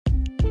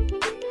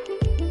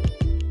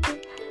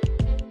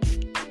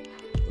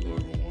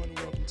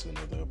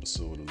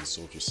the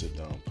Social Sit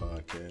Down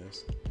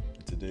podcast.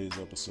 In today's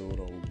episode,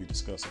 I will be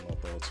discussing my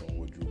thoughts on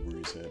what Drew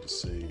Brees had to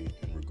say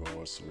in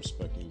regards to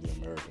respecting the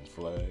American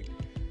flag,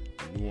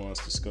 a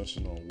nuanced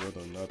discussion on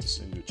whether or not to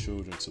send your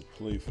children to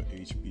play for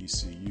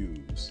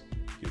HBCUs,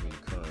 given the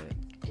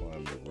current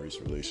climate of race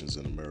relations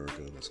in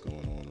America that's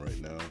going on right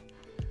now.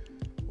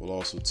 We'll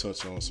also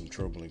touch on some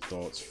troubling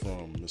thoughts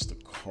from Mr.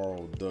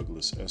 Carl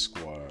Douglas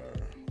Esquire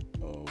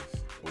of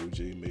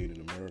OJ Made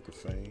in America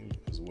fame,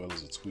 as well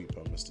as a tweet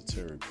by Mr.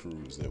 Terry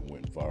Crews that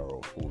went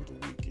viral over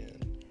the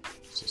weekend.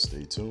 So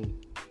stay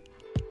tuned.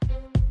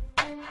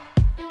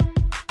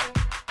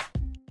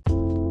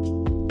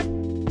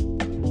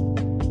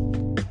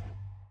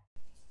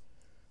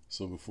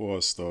 So before I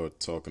start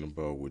talking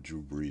about what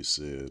Drew Brees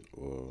said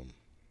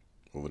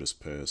over this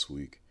past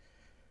week,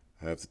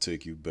 I have to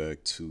take you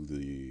back to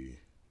the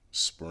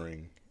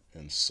spring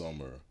and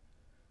summer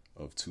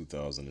of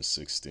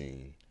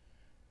 2016,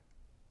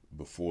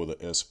 before the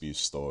ESPYs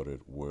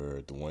started, where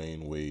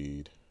Dwayne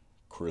Wade,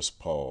 Chris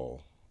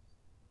Paul,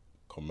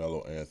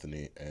 Carmelo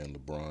Anthony, and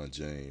LeBron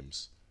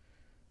James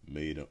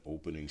made an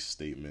opening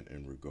statement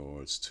in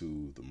regards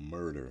to the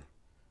murder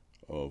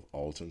of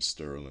Alton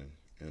Sterling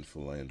and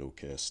Philando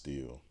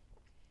Castile.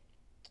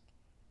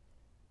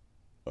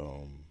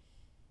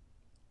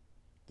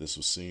 This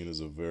was seen as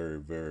a very,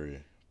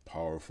 very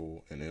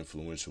powerful and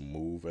influential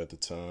move at the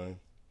time,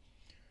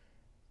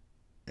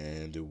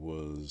 and it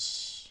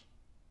was,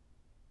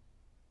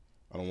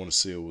 I don't want to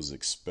say it was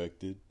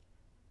expected,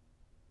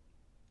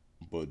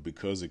 but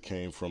because it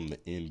came from the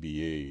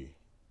NBA,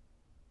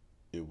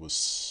 it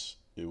was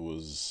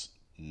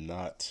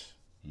not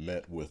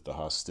met with the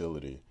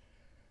hostility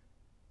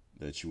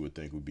that you would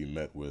think would be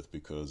met with,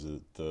 because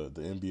the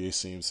NBA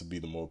seems to be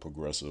the more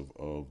progressive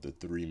of the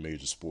three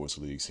major sports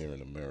leagues here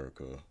in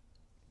America,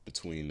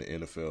 between the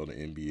NFL, the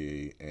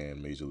NBA,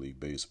 and Major League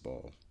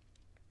Baseball.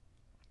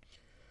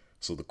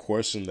 So the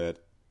question that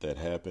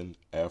happened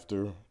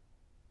after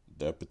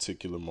that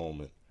particular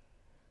moment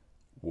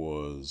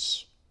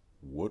was,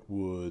 what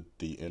would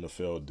the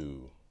NFL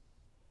do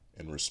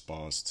in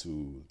response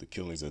to the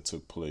killings that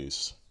took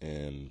place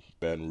in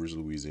Baton Rouge,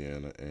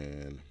 Louisiana,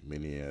 and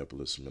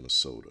Minneapolis,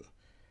 Minnesota?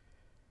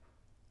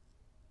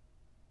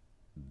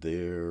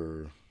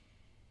 There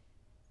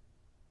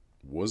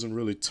wasn't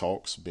really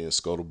talks being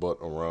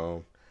scuttlebutt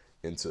around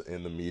in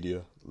the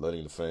media,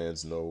 letting the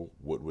fans know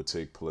what would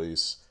take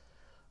place.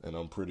 And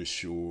I'm pretty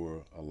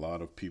sure a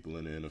lot of people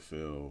in the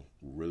NFL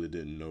really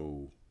didn't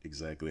know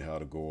exactly how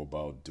to go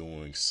about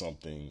doing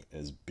something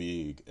as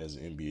big as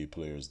NBA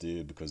players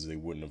did, because they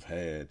wouldn't have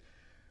had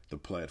the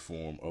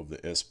platform of the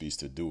ESPYs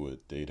to do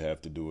it. They'd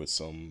have to do it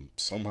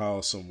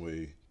somehow, some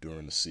way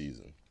during the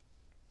season.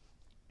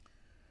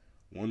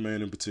 One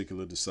man in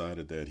particular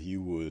decided that he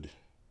would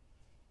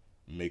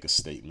make a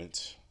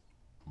statement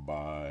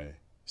by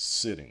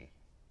sitting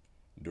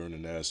during the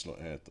national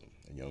anthem.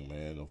 The young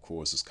man, of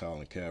course, is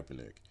Colin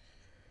Kaepernick.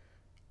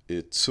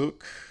 It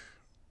took,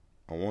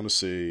 I want to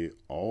say,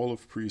 all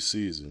of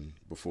preseason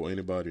before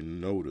anybody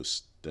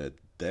noticed that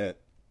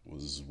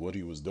was what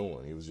he was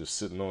doing. He was just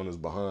sitting on his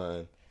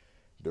behind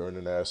during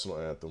the national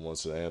anthem.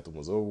 Once the anthem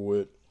was over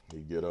with,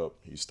 he'd get up,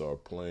 he'd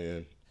start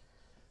playing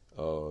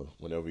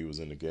whenever he was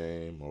in the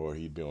game, or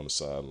he'd be on the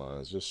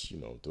sidelines just,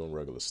 doing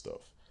regular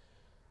stuff.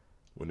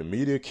 When the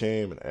media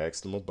came and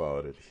asked him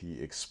about it,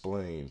 he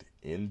explained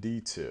in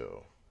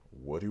detail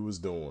what he was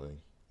doing,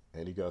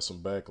 and he got some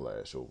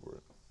backlash over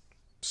it.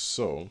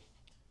 So,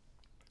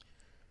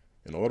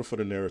 in order for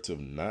the narrative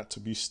not to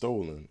be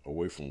stolen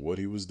away from what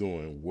he was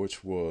doing,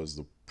 which was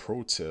the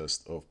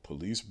protest of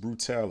police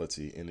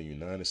brutality in the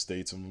United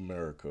States of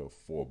America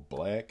for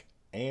black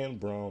and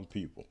brown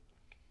people,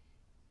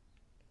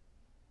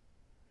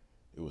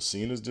 it was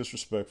seen as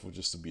disrespectful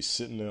just to be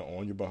sitting there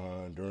on your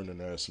behind during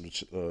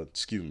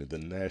the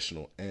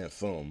national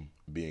anthem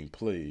being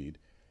played.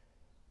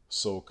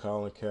 So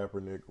Colin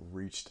Kaepernick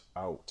reached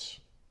out.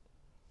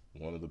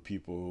 One of the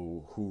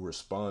people who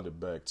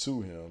responded back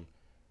to him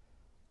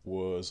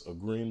was a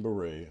Green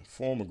Beret,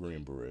 former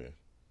Green Beret,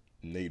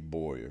 Nate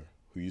Boyer,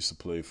 who used to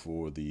play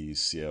for the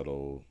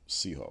Seattle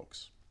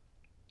Seahawks.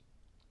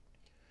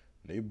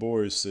 Nate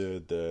Boyer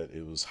said that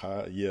it's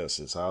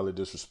highly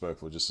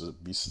disrespectful just to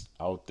be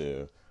out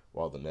there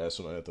while the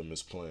national anthem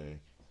is playing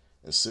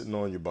and sitting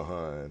on your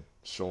behind,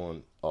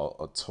 showing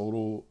a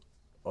total,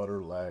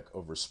 utter lack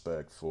of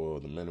respect for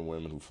the men and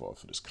women who fought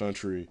for this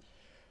country.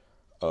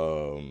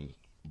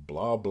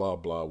 Blah, blah,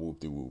 blah,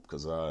 whoop-de-whoop,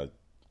 because I'm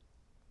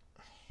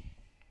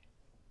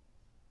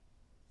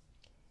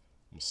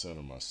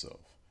centering myself.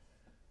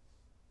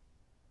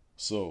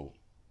 So,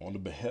 on the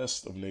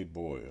behest of Nate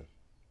Boyer,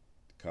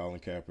 Colin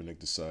Kaepernick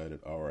decided,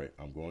 all right,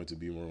 I'm going to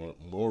be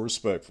more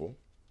respectful,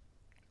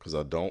 because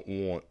I don't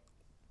want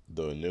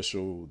the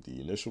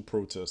initial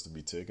protest to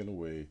be taken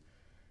away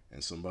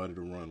and somebody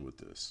to run with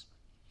this.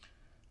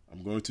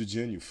 I'm going to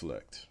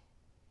genuflect.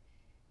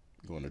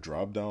 I'm going to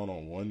drop down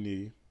on one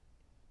knee.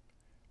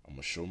 I'm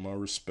going to show my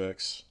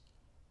respects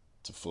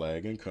to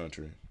flag and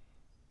country,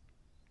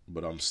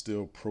 but I'm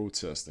still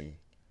protesting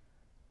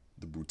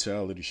the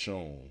brutality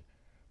shown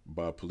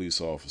by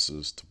police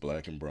officers to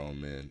black and brown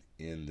men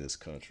in this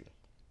country.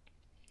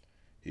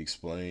 He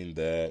explained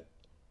that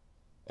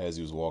as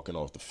he was walking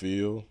off the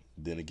field,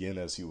 then again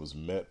as he was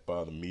met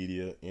by the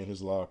media in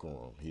his locker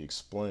room, he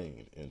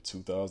explained in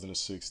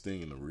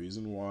 2016 the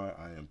reason why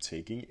I am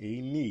taking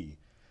a knee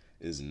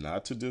is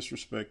not to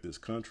disrespect this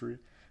country,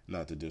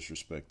 not to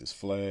disrespect this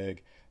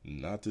flag,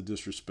 not to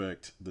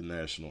disrespect the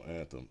national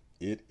anthem.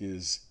 It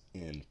is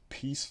in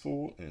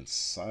peaceful and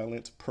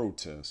silent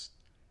protest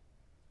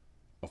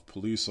of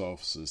police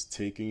officers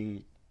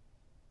taking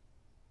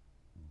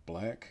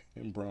black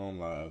and brown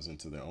lives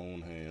into their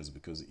own hands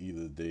because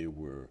either they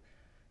were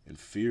in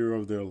fear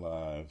of their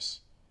lives,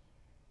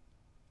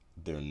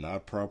 they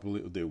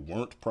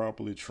weren't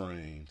properly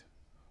trained,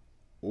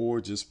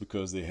 or just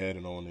because they had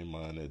it on their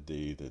mind that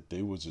day that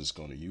they were just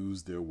going to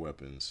use their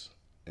weapons,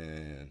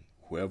 and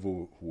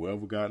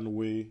whoever got in the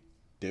way,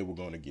 they were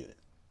going to get it.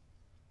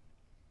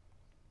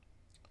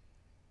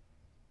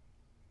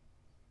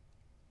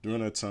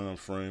 During that time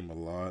frame, a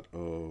lot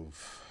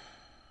of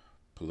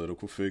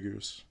political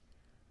figures,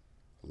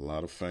 a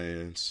lot of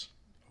fans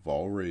of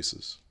all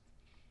races,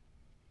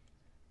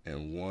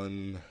 and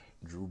one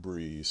Drew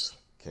Brees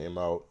came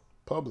out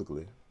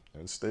publicly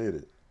and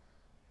stated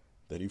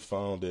that he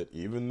found that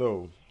even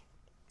though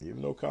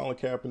Colin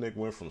Kaepernick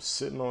went from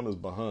sitting on his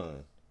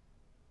behind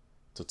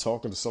to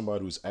talking to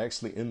somebody who's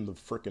actually in the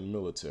freaking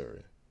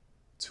military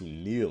to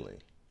kneeling,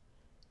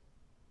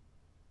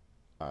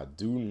 I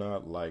do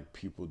not like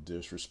people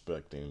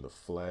disrespecting the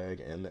flag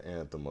and the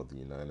anthem of the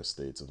United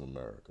States of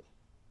America.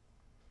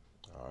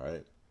 All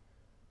right,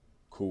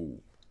 cool.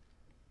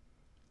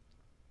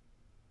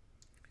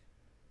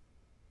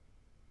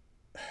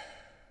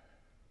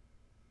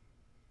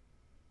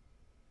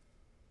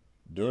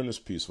 During this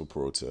peaceful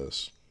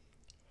protest,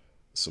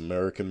 this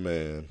American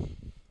man,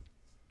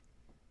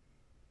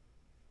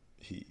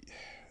 he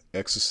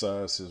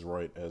exercised his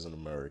right as an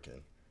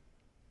American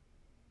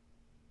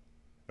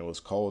and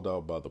was called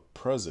out by the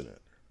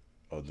President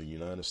of the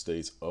United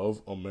States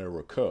of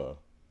America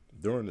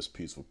during this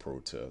peaceful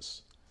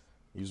protest.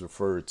 He's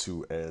referred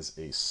to as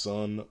a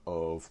son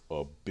of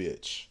a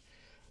bitch.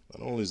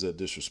 Not only is that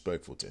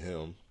disrespectful to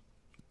him,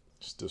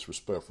 it's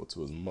disrespectful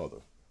to his mother.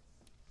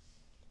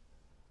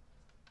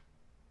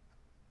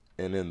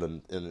 And in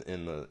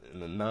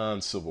the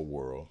non-civil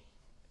world,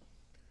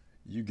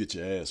 you get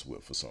your ass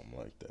whipped for something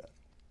like that.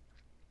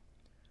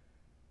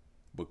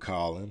 But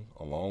Colin,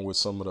 along with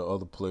some of the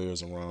other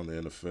players around the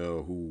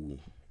NFL who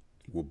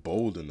were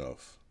bold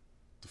enough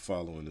to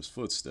follow in his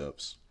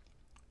footsteps,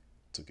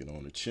 took it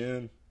on the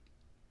chin,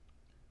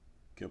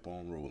 kept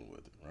on rolling with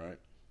it, right?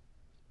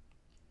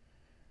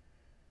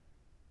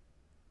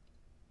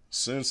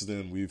 Since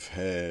then, we've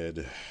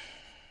had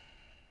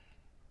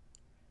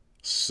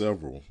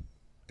several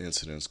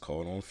incidents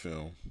caught on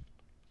film,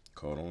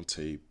 caught on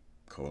tape,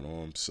 caught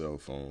on cell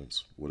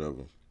phones,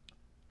 whatever,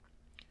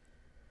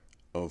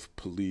 of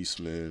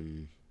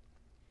policemen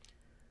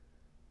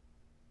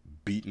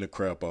beating the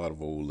crap out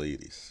of old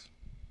ladies,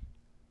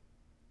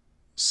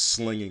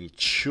 slinging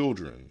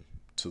children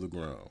to the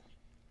ground,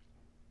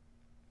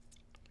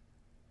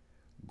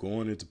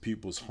 going into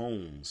people's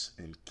homes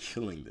and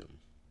killing them.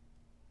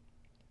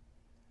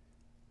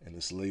 And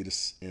this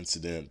latest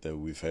incident that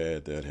we've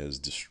had that has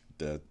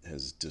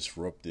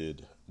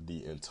disrupted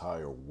the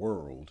entire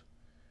world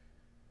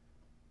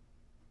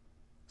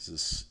is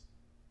this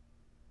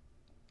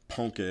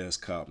punk ass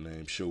cop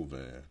named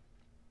Chauvin,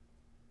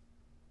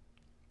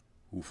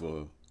 who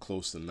for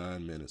close to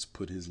 9 minutes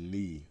put his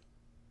knee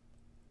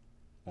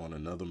on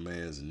another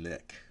man's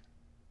neck,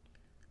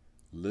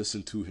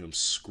 listened to him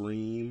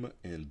scream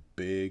and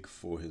beg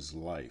for his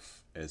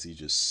life as he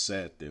just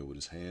sat there with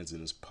his hands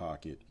in his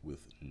pocket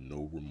with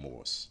no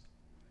remorse.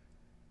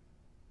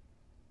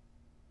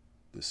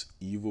 This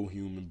evil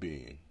human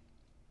being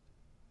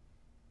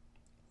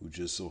who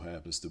just so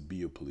happens to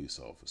be a police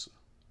officer,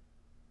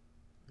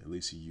 at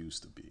least he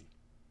used to be,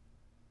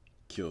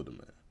 killed a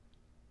man,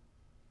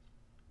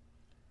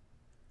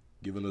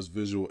 giving us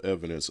visual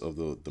evidence of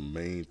the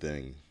main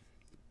thing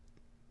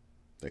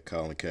that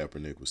Colin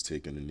Kaepernick was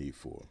taking a knee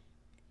for.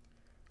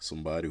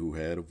 Somebody who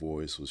had a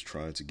voice was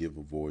trying to give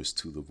a voice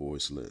to the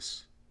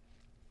voiceless,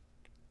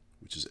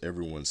 which is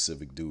everyone's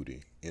civic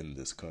duty in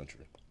this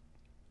country.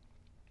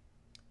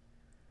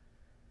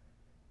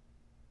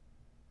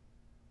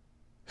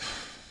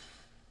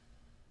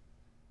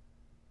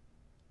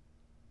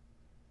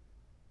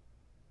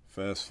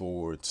 Fast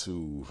forward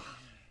to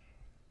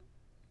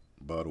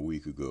about a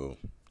week ago,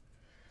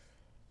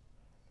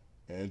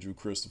 Andrew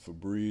Christopher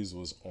Breeze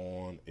was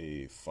on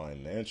a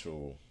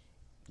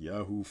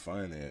Yahoo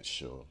Finance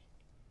show.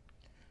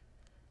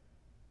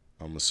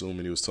 I'm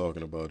assuming he was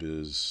talking about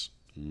his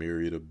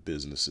myriad of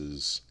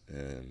businesses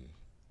and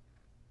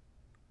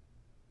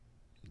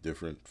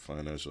different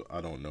financial, I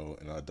don't know,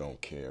 and I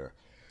don't care.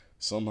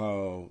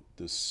 Somehow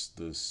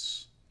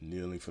this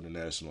kneeling for the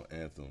national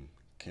anthem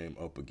came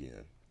up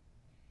again.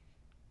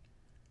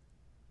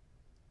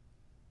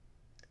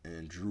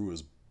 And Drew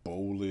is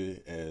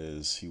boldly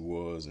as he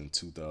was in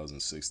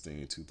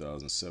 2016,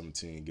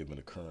 2017, given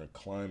the current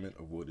climate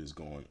of what is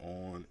going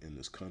on in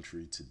this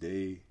country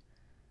today,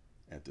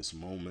 at this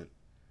moment,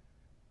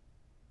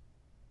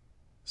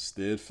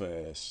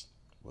 steadfast,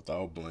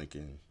 without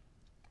blinking,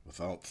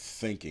 without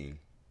thinking,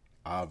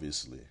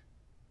 obviously,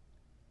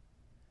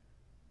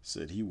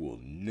 said he will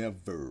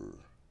never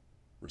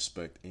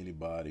respect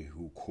anybody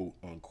who, quote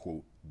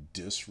unquote,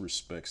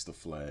 disrespects the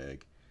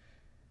flag.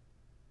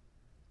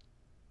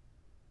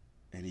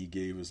 And he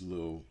gave his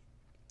little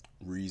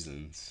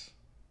reasons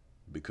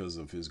because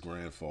of his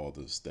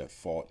grandfathers that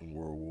fought in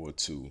World War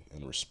II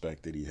and the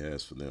respect that he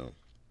has for them.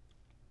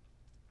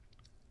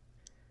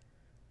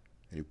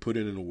 And he put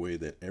it in a way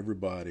that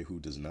everybody who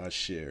does not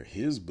share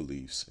his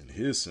beliefs and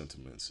his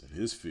sentiments and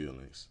his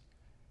feelings,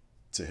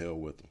 to hell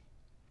with them.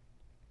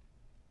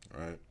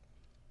 All right?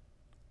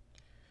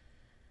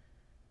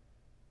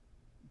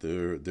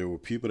 There were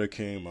people that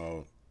came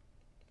out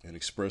and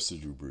expressed to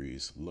Drew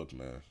Brees, look,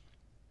 man,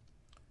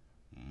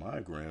 my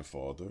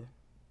grandfather,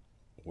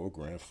 or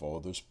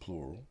grandfathers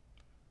plural,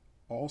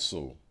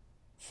 also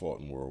fought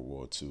in World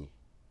War II.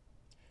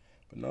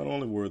 But not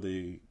only were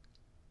they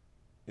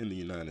in the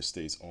United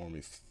States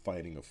Army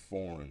fighting a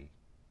foreign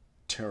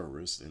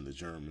terrorist in the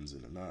Germans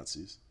and the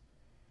Nazis,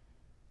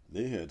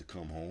 they had to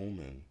come home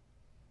and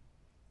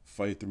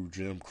fight through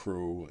Jim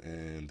Crow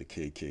and the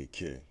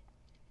KKK.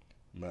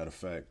 Matter of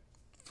fact,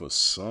 for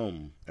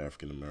some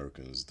African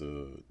Americans,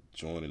 the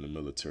joining the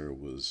military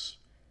was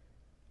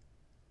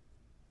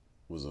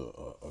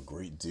a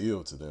great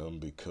deal to them,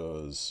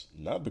 because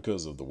not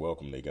because of the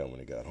welcome they got when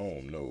they got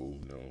home. No.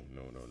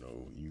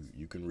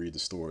 You can read the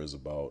stories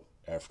about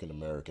African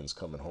Americans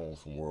coming home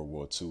from World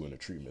War II and the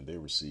treatment they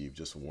received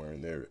just for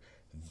wearing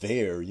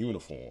their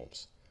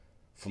uniforms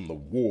from the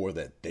war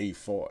that they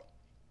fought.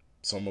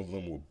 Some of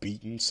them were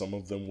beaten, some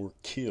of them were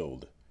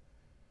killed.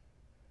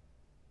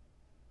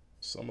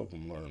 Some of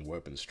them learned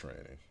weapons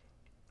training.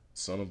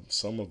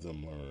 Some of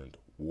them learned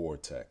war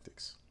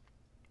tactics.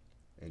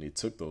 And they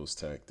took those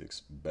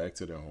tactics back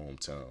to their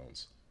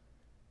hometowns,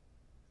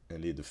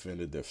 and they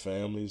defended their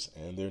families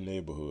and their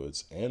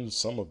neighborhoods and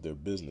some of their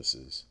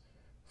businesses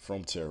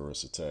from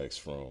terrorist attacks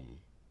from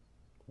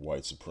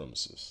white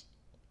supremacists.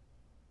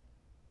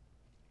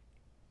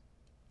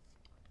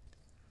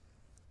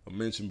 I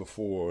mentioned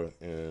before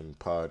in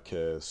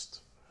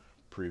podcast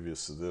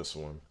previous to this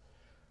one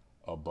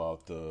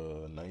about the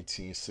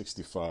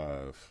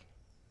 1965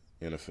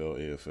 NFL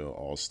AFL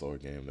All-Star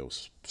game that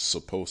was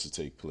supposed to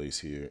take place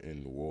here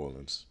in New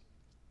Orleans,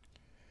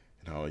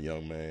 and how a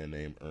young man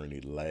named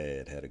Ernie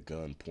Ladd had a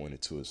gun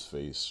pointed to his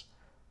face,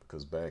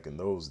 because back in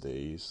those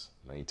days,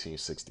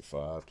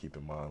 1965, keep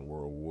in mind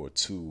World War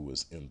II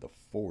was in the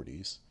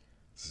 40s,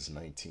 this is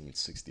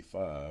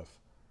 1965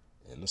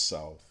 in the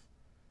South.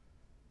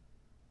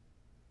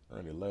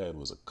 Ernie Ladd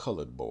was a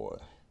colored boy.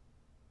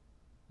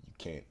 You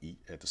can't eat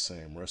at the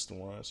same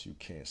restaurants. You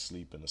can't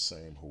sleep in the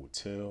same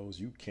hotels.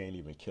 You can't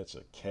even catch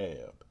a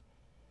cab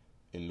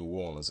in New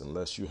Orleans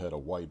unless you had a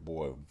white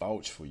boy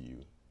vouch for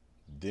you.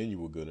 Then you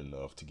were good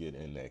enough to get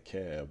in that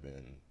cab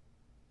and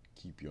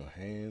keep your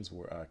hands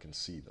where I can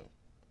see them.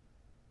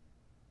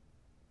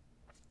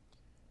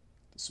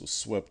 This was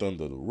swept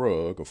under the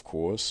rug, of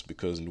course,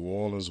 because New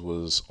Orleans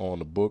was on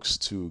the books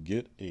to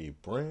get a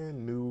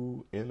brand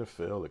new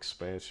NFL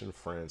expansion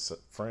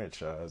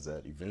franchise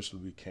that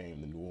eventually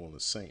became the New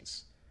Orleans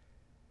Saints.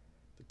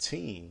 The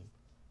team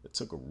that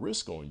took a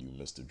risk on you,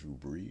 Mr. Drew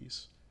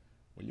Brees,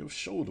 when your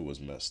shoulder was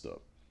messed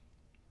up.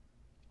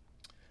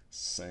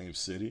 Same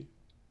city,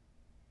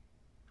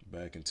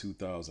 back in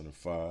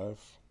 2005,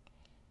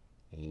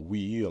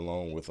 we,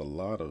 along with a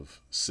lot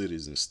of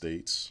cities and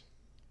states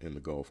in the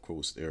Gulf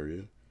Coast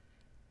area,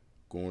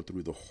 going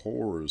through the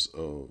horrors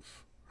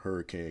of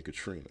Hurricane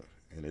Katrina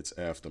and its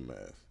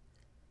aftermath.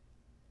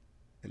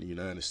 And the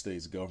United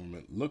States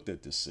government looked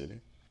at this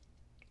city,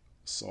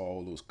 saw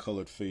all those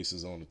colored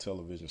faces on the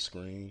television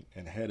screen,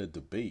 and had a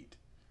debate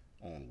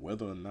on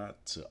whether or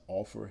not to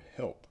offer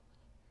help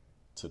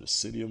to the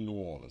city of New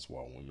Orleans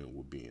while women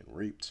were being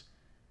raped,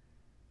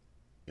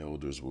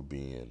 elders were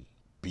being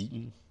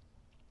beaten,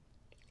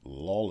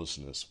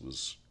 lawlessness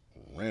was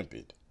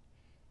rampant.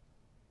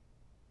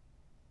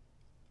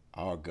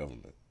 Our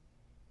government,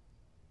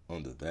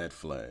 under that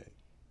flag,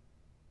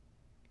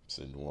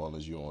 said, New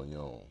Orleans, you're on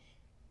your own.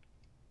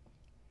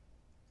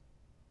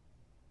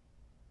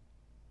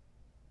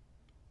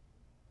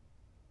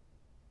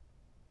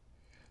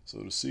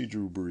 So to see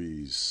Drew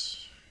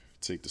Brees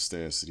take the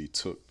stance that he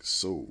took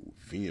so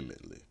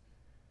vehemently,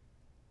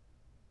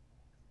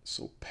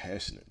 so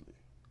passionately,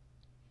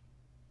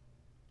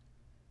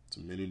 to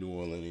many New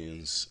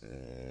Orleanians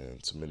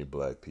and to many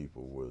black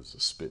people was a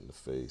spit in the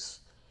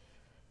face.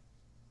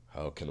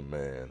 How can a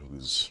man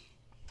who's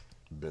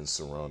been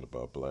surrounded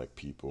by black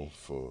people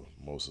for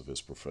most of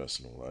his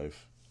professional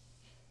life,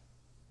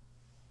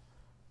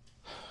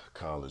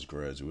 college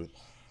graduate,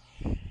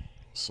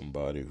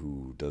 somebody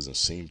who doesn't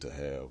seem to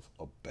have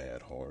a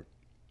bad heart,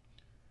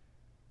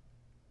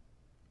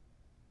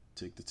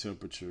 take the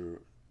temperature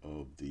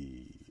of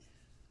the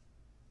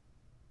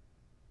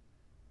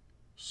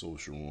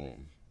social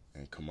room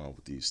and come out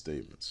with these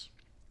statements.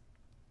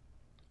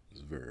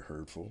 It's very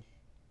hurtful,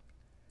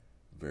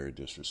 very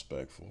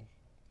disrespectful,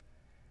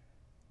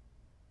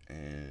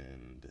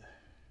 and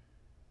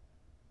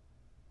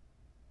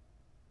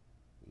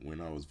when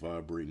I was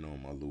vibrating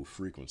on my low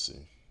frequency,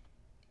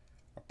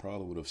 I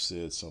probably would have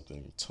said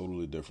something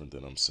totally different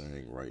than I'm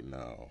saying right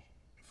now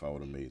if I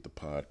would have made the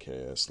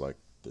podcast like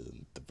the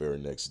very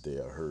next day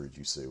I heard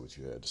you say what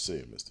you had to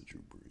say, Mr.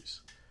 Drew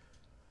Brees.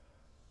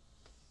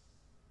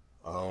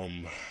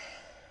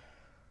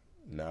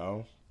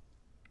 Now,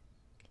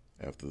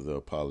 after the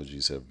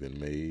apologies have been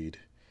made,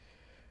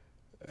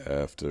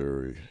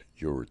 after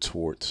your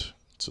retort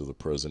to the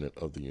President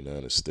of the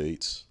United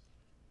States,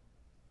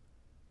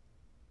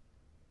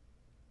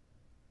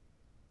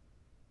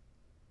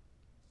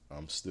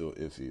 I'm still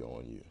iffy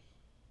on you.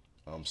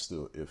 I'm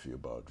still iffy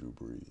about Drew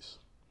Brees.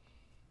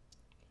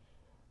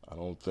 I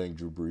don't think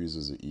Drew Brees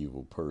is an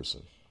evil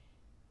person.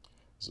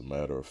 As a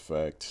matter of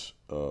fact,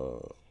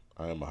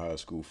 I am a high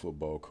school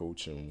football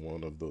coach, and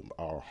one of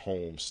our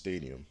home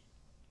stadium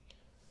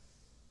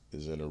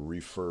is in a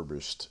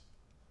refurbished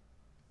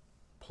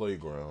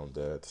playground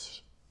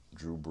that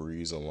Drew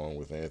Brees, along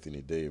with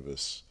Anthony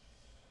Davis,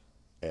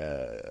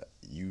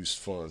 used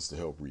funds to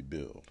help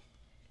rebuild.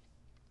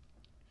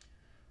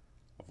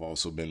 I've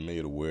also been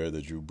made aware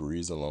that Drew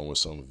Brees, along with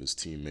some of his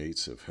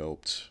teammates, have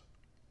helped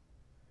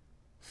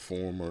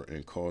former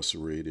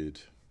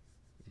incarcerated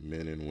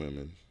men and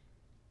women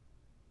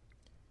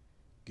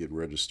get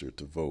registered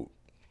to vote.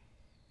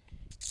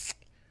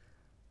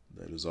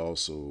 That is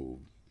also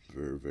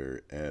very,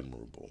 very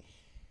admirable.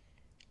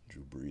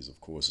 Drew Brees, of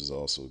course, has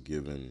also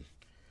given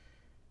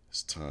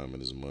his time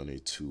and his money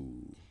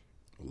to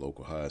a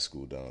local high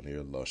school down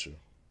here, Lusher.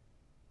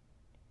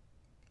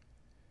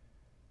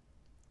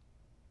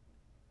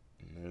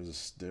 And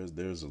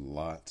there's a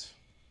lot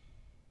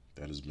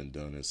that has been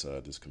done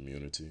inside this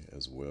community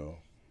as well.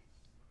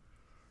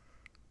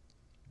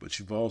 But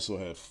you've also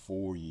had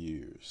 4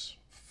 years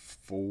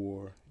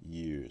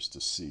to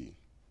see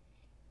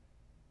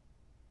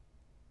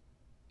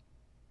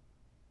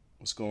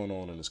what's going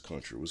on in this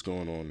country, what's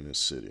going on in this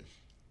city,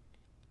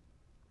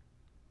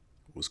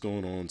 what's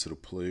going on to the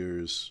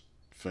players'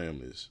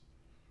 families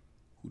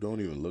who don't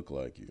even look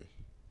like you,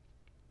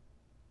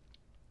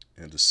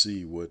 and to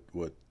see what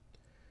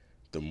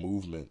the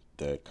movement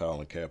that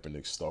Colin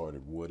Kaepernick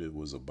started, what it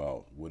was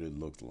about, what it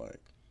looked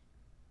like,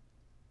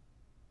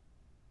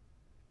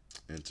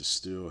 and to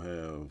still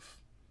have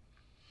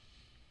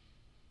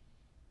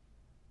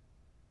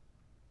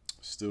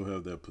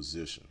that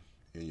position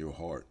in your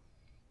heart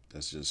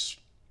that's just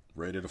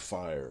ready to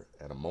fire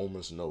at a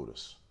moment's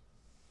notice.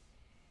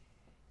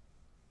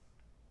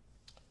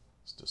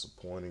 It's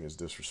disappointing, it's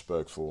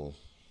disrespectful,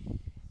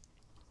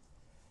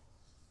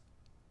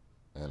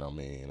 and I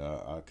mean,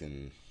 I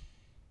can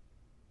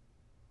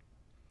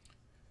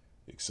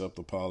accept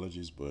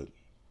apologies, but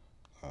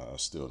I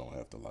still don't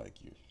have to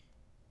like you.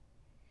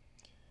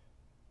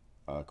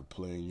 I could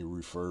play in your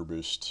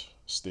refurbished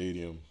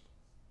stadium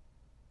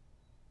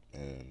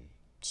and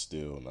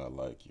still not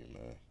like you,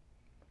 man.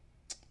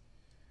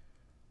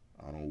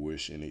 I don't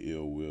wish any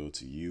ill will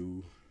to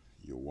you,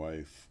 your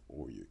wife,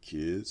 or your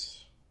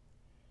kids.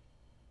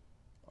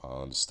 I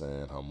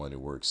understand how money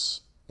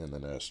works in the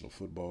National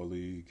Football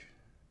League,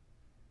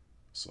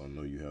 so I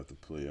know you have to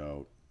play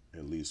out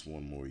at least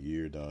one more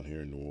year down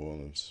here in New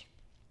Orleans.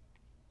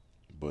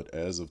 But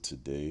as of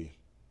today,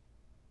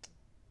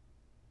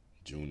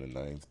 June the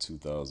 9th,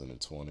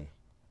 2020,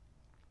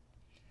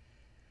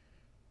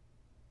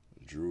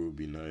 Drew, it would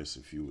be nice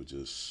if you would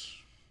just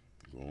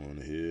go on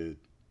ahead,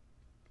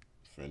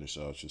 finish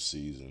out your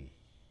season,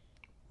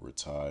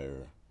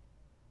 retire,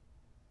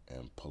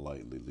 and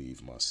politely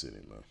leave my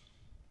city, man.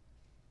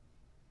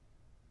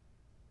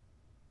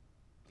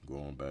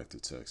 Going back to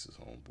Texas,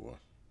 homeboy.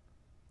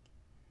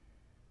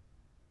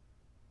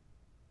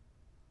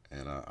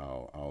 And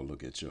I'll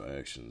look at your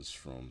actions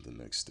from the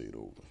next state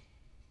over.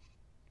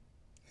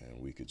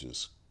 And we could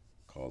just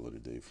call it a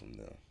day from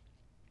there.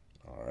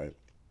 All right?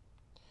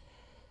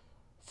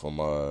 For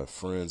my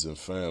friends and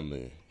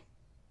family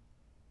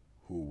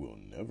who will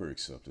never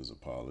accept his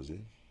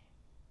apology,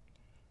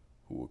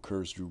 who will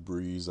curse Drew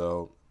Brees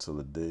out till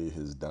the day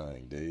his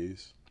dying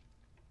days,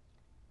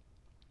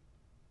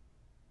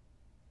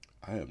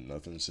 I have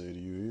nothing to say to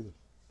you either.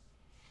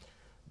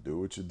 Do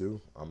what you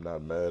do. I'm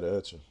not mad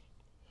at you.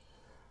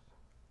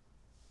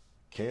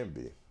 Can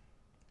be.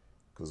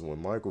 Because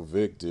when Michael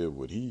Vick did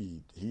what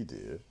he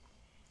did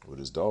with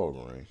his dog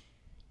ring,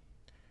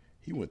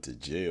 he went to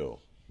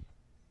jail.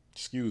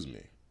 Excuse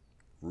me.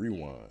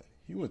 Rewind.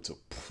 He went to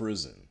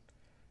prison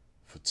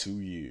for 2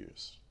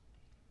 years.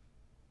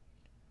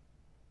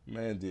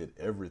 Man did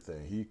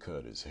everything. He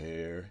cut his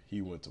hair.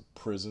 He went to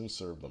prison,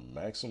 served a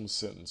maximum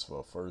sentence for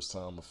a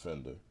first-time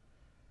offender.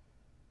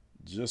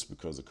 Just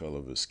because of the color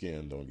of his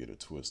skin, don't get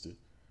it twisted.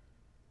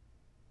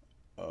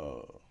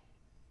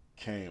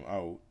 Came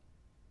out.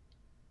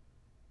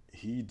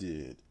 He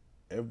did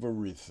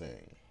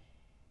everything.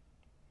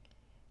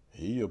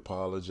 He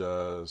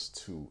apologized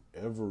to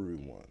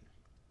everyone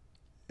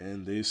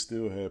And they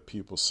still have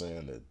people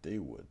saying that they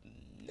would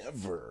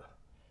never,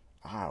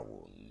 I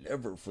will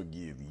never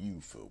forgive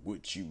you for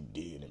what you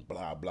did and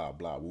blah, blah,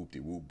 blah, whoop de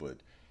whoop. But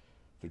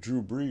for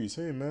Drew Brees,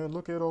 hey man,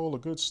 look at all the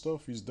good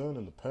stuff he's done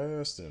in the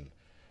past. And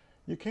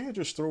you can't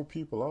just throw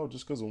people out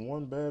just because of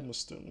one bad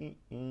mistake.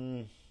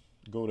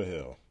 Go to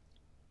hell.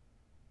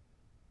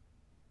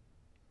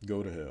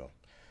 Go to hell.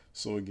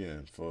 So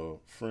again, for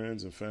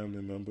friends and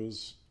family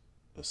members,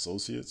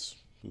 associates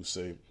who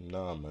say,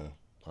 nah man,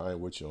 I ain't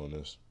with you on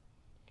this.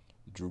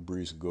 Drew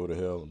Brees could go to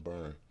hell and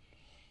burn.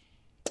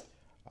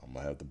 I'm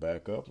gonna have to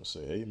back up and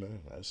say, hey man,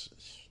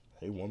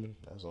 hey woman,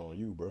 that's on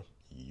you, bro.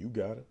 You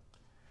got it.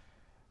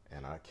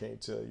 And I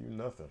can't tell you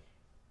nothing.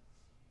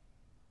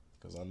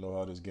 Because I know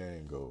how this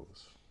game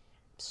goes.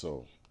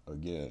 So,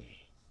 again,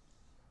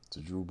 to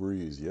Drew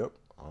Brees, yep,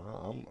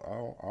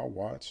 I'll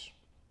watch.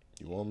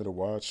 You want me to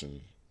watch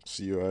and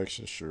see your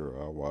actions? Sure,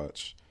 I'll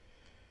watch.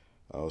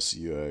 I'll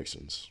see your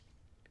actions.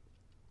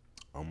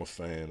 I'm a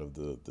fan of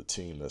the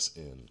team that's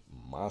in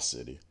my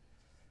city.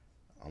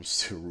 I'm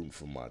still rooting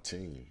for my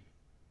team.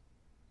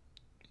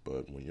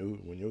 But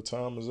when your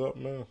time is up,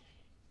 man,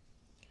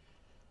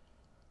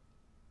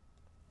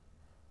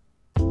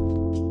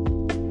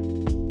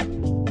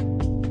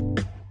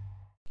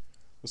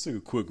 let's take a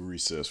quick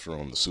recess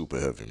from the super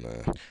heavy,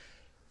 man.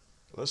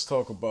 Let's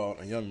talk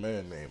about a young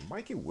man named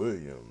Mikey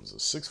Williams, a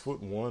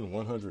 6'1",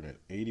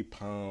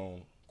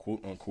 180-pound,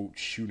 quote unquote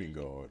shooting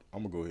guard.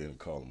 I'm gonna go ahead and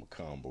call him a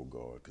combo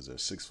guard because at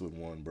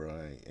 6'1", bro,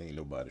 ain't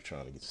nobody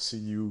trying to get to see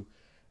you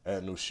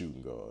at no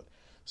shooting guard.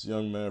 This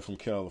young man from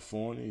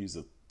California. He's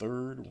the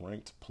third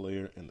ranked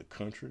player in the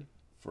country.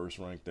 First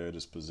ranked at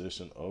his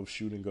position of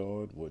shooting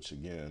guard, which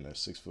again at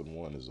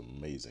 6'1" is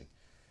amazing.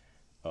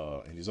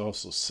 And he's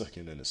also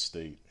second in the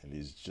state, and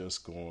he's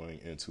just going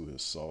into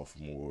his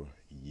sophomore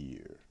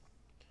year.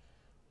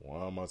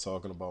 Why am I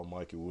talking about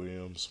Mikey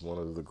Williams, one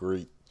of the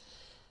great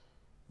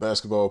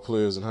basketball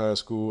players in high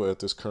school at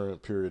this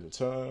current period in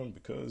time?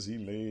 Because he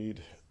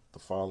made the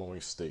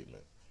following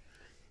statement.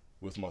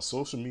 With my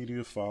social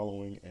media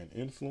following and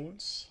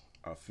influence,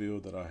 I feel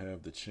that I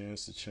have the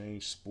chance to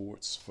change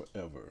sports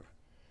forever.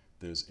 If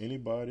there's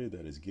anybody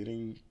that is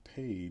getting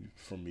paid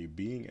from me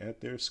being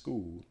at their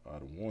school,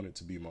 I'd want it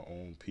to be my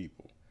own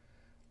people.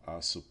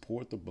 I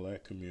support the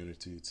black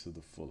community to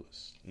the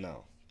fullest.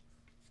 Now,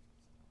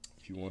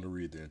 if you want to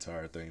read the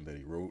entire thing that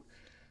he wrote,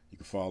 you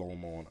can follow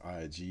him on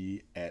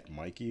IG at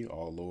Mikey,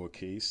 all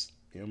lowercase,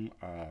 Mikey.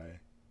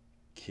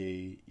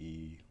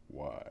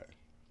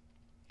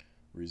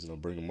 Reason I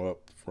bring him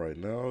up right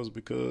now is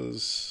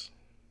because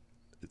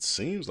it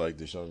seems like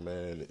this young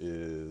man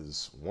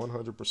is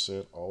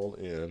 100% all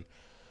in,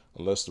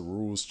 unless the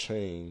rules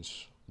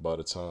change by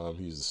the time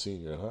he's a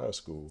senior in high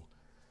school,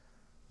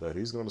 that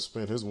he's going to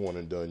spend his one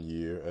and done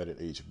year at an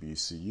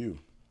HBCU.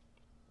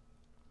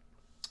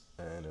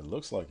 And it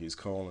looks like he's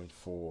calling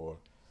for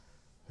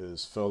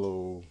his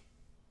fellow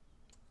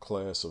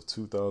class of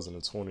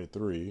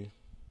 2023,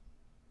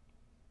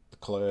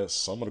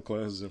 some of the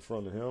classes in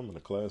front of him and the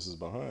classes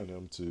behind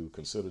him, to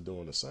consider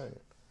doing the same.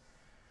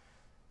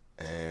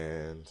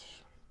 And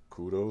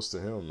kudos to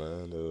him,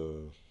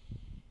 man.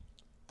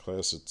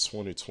 Class of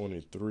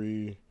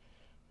 2023,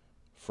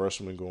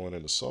 freshmen going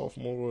into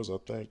sophomores. I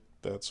think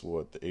that's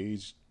what the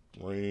age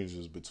range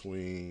is,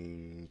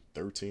 between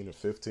 13 and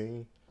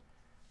 15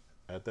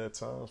 at that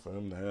time. For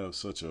him to have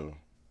such a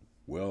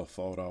well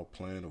thought out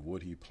plan of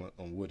what he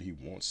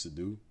wants to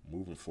do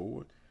moving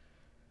forward,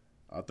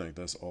 I think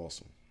that's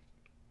awesome.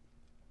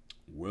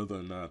 Whether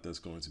or not that's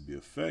going to be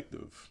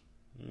effective,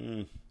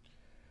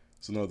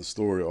 it's another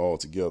story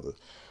altogether.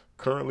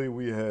 Currently,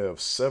 we have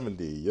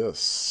 70,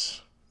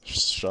 yes,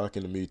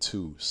 shocking to me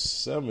too,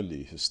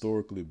 70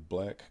 historically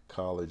black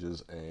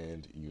colleges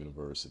and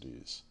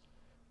universities,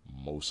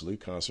 mostly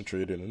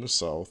concentrated in the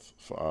South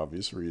for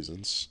obvious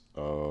reasons.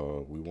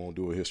 We won't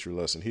do a history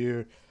lesson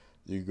here.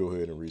 You can go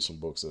ahead and read some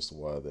books as to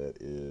why that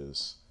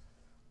is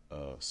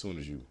as soon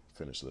as you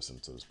finish listening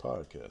to this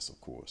podcast, of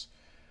course.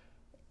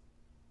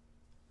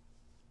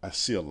 I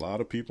see a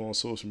lot of people on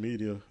social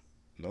media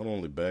not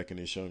only backing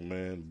this young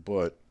man,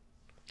 but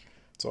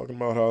talking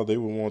about how they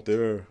would want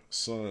their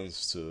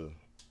sons to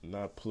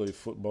not play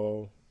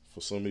football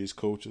for some of these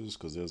coaches,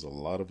 because there's a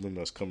lot of them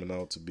that's coming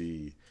out to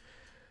be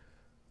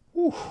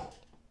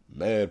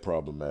mad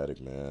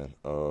problematic, man.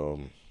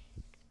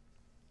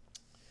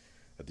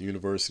 At the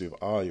University of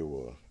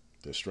Iowa,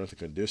 their strength and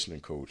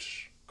conditioning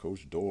coach,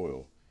 Coach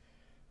Doyle,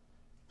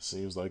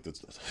 seems like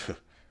the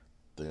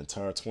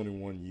entire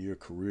 21-year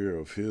career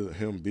of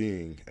him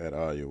being at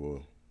Iowa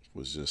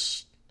was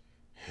just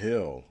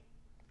hell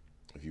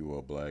if you were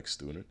a black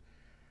student.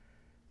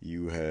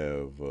 You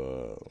have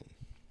the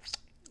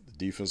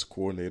defensive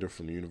coordinator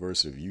from the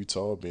University of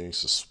Utah being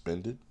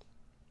suspended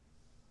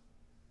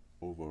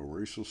over a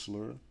racial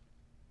slur.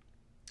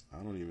 I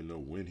don't even know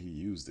when he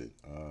used it.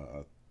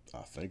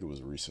 I think it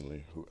was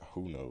recently.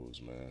 Who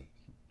knows, man?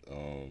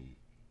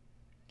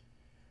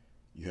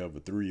 You have a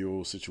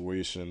 3-year-old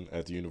situation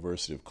at the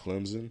University of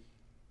Clemson.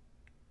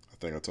 I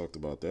think I talked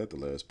about that the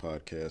last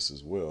podcast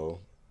as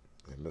well.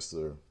 And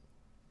Mr.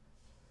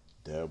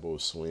 Dabo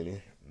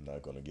Sweeney. I'm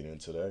not going to get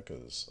into that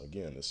because,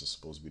 again, this is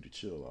supposed to be the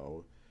chill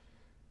hour.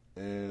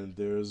 And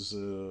there's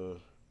a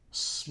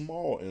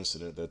small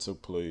incident that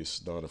took place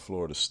down at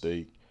Florida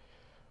State.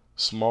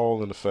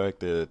 Small in the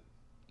fact that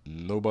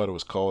nobody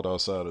was called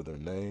outside of their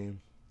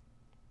name.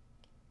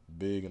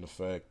 Big in the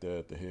fact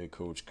that the head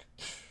coach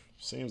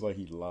seems like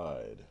he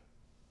lied,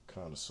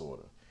 kind of,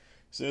 sort of.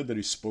 Said that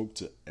he spoke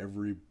to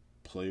every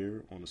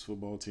player on his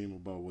football team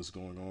about what's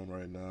going on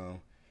right now.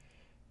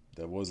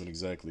 That wasn't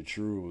exactly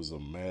true. It was a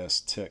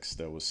mass text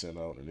that was sent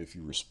out, and if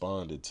you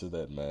responded to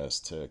that mass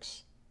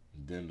text,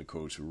 then the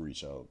coach will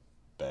reach out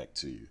back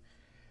to you.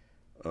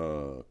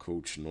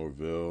 Coach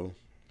Norvell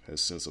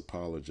has since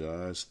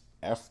apologized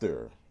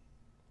after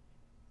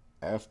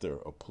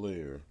a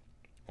player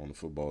on the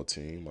football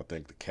team, I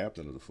think the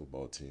captain of the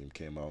football team,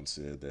 came out and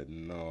said that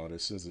no,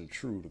 this isn't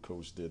true. The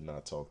coach did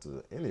not talk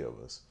to any of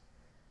us.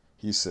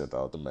 He sent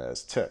out the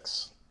mass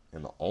text,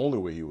 and the only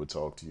way he would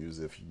talk to you is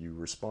if you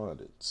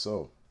responded.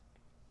 So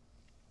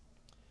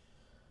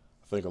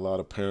I think a lot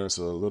of parents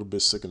are a little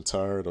bit sick and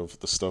tired of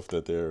the stuff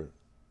that they're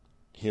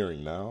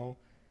hearing now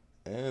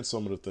and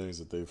some of the things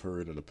that they've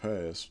heard in the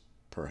past,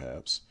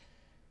 perhaps,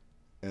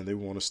 and they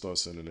want to start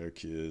sending their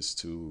kids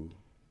to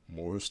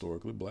more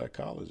historically black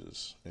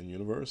colleges and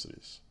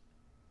universities.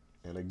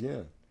 And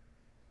again,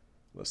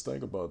 let's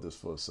think about this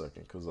for a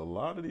second, because a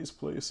lot of these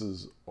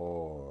places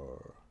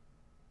are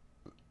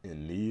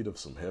in need of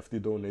some hefty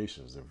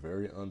donations. They're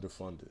very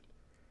underfunded.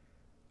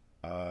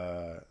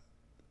 I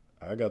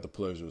got the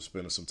pleasure of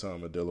spending some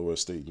time at Delaware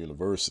State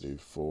University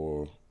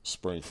for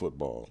spring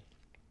football.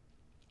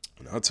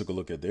 And I took a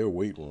look at their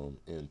weight room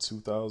in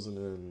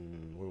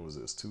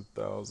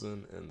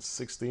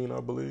 2016,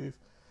 I believe.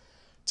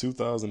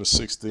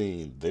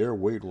 2016, their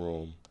weight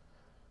room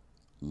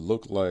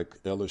looked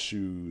like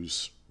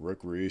LSU's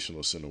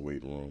recreational center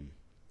weight room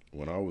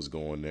when I was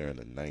going there in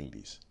the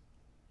 90s.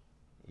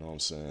 You know what I'm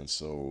saying?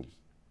 So,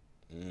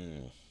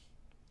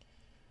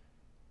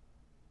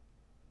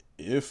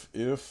 if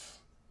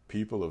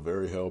people are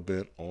very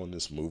hell-bent on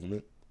this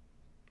movement,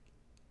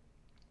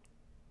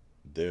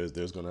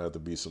 there's going to have to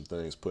be some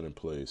things put in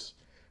place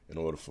in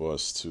order for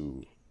us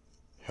to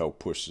help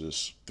push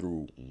this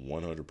through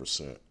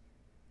 100%.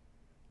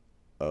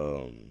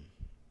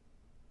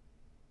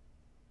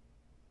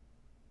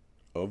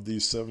 Of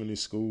these 70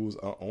 schools,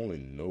 I only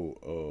know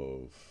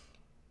of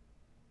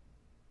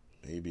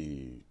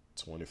maybe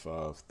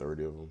 25,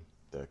 30 of them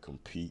that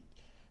compete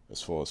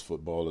as far as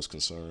football is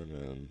concerned.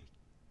 And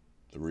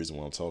the reason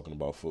why I'm talking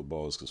about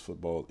football is because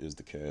football is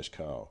the cash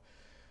cow.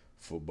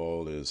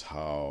 Football is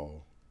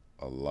how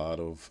a lot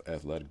of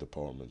athletic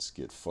departments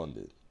get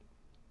funded.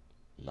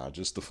 Not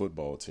just the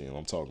football team.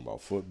 I'm talking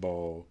about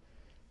football,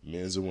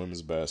 men's and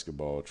women's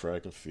basketball,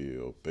 track and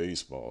field,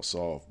 baseball,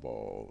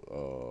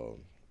 softball,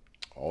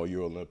 all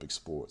your Olympic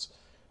sports.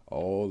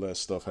 All that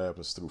stuff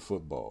happens through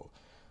football.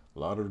 A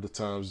lot of the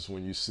times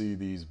when you see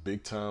these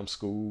big time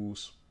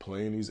schools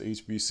playing these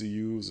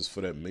HBCUs, it's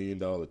for that $1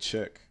 million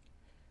check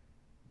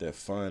that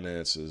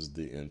finances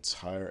the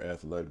entire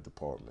athletic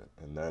department.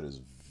 And that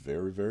is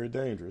very, very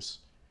dangerous,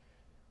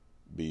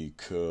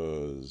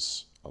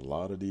 because a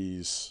lot of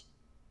these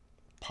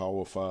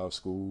Power 5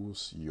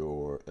 schools,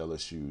 your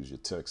LSUs, your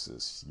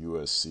Texas,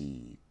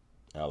 USC,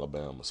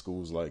 Alabama,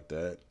 schools like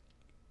that,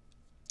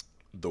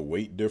 the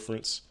weight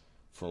difference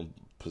from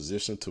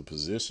position to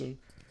position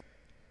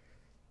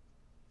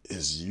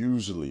is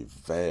usually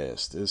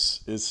vast.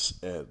 It's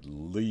at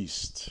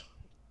least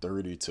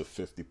 30 to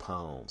 50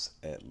 pounds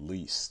at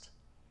least.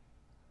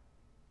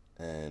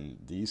 And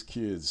these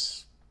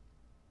kids,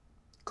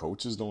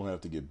 coaches don't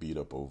have to get beat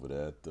up over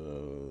that.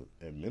 The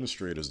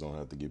administrators don't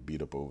have to get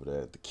beat up over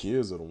that. The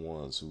kids are the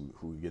ones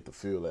who get to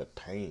feel that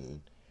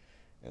pain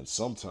and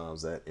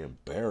sometimes that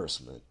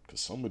embarrassment,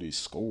 because some of these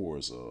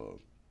scores are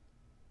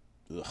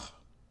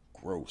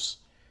gross.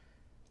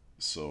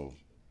 So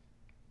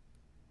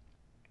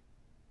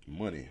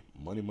money.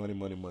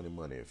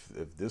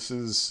 If this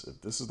is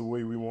the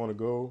way we want to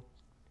go,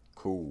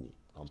 cool.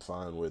 I'm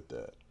fine with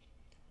that.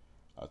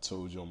 I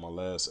told you on my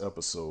last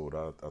episode,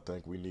 I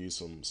think we need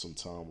some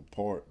time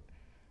apart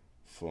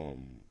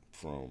from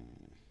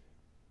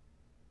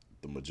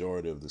the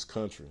majority of this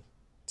country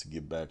to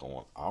get back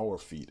on our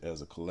feet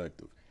as a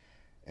collective.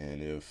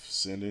 And if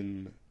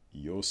sending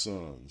your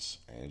sons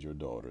and your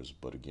daughters,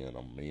 but again,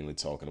 I'm mainly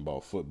talking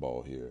about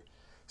football here,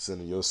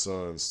 sending your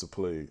sons to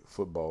play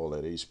football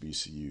at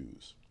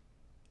HBCUs,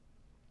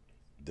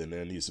 then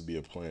there needs to be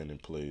a plan in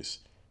place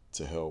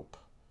to help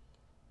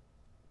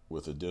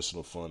with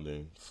additional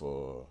funding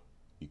for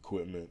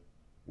equipment,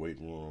 weight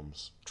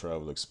rooms,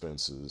 travel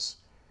expenses.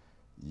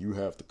 You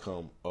have to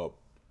come up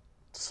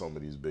to some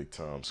of these big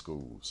time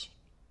schools.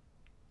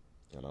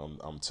 And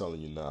I'm telling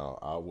you now,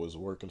 I was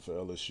working for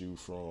LSU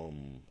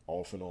from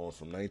off and on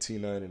from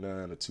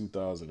 1999 to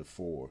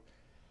 2004.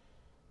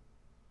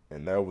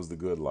 And that was the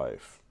good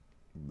life.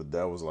 But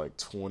that was like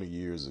 20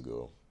 years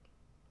ago.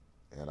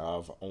 And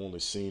I've only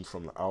seen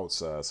from the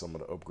outside some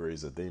of the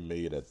upgrades that they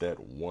made at that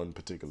one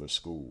particular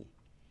school.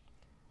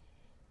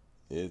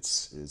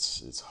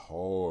 It's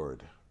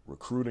hard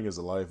Recruiting is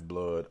the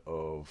lifeblood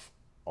of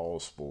all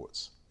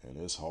sports, and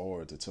it's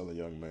hard to tell a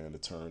young man to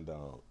turn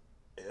down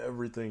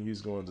everything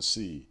he's going to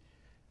see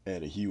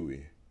at a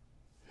Huey,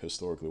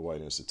 historically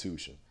white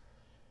institution,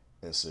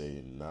 and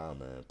say, nah,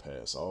 man,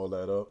 pass all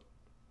that up,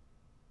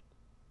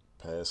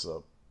 pass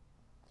up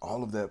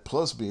all of that,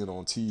 plus being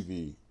on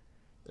TV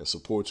and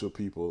support your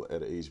people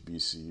at a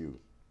HBCU.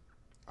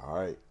 All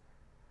right,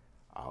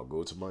 I'll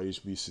go to my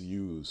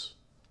HBCUs.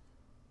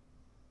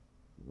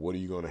 What are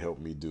you going to help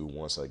me do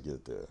once I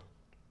get there?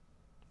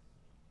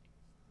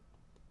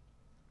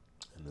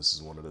 And this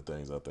is one of the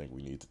things I think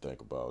we need to think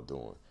about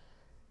doing.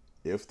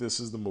 If this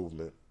is the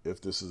movement,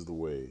 if this is the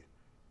way,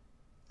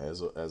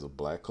 as a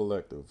black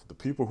collective, the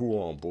people who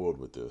are on board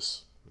with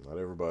this, not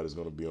everybody's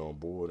going to be on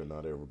board, and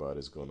not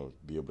everybody's going to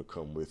be able to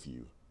come with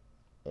you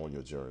on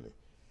your journey.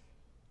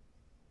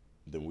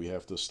 Then we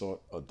have to start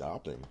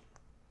adopting.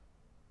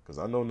 Because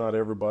I know not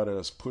everybody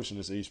that's pushing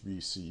this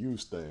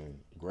HBCU thing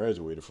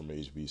graduated from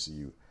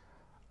HBCU.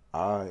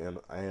 I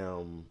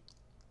am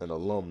an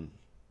alum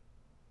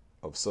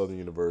of Southern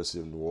University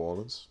of New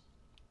Orleans.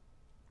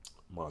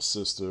 My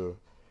sister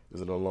is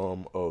an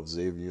alum of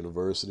Xavier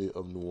University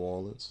of New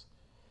Orleans.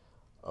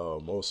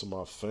 Most of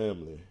my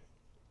family,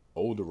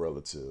 older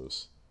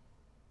relatives,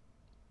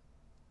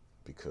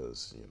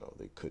 because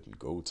they couldn't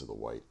go to the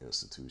white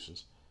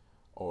institutions,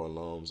 are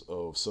alums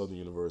of Southern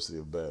University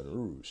of Baton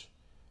Rouge.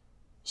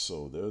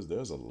 So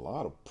there's a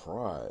lot of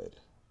pride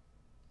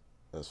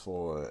as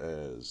far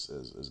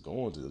as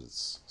going to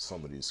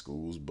some of these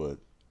schools, but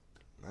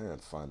man,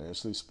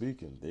 financially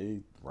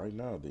speaking, right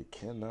now they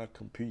cannot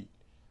compete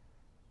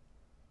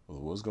with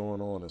what's going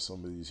on in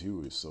some of these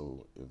Hueys.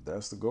 So if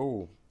that's the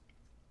goal,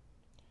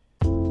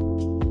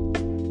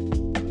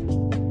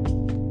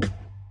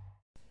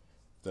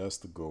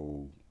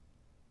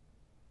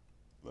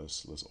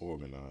 let's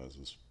organize.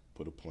 Let's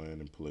put a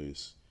plan in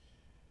place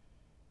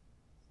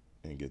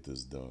and get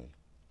this done.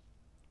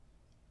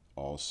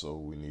 Also,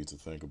 we need to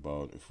think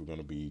about, if we're going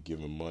to be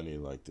giving money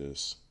like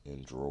this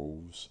in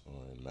droves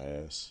or in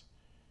mass,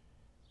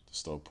 to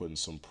start putting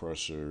some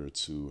pressure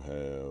to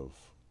have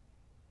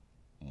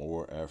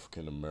more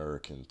African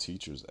American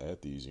teachers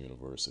at these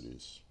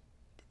universities.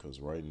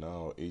 Because right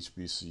now,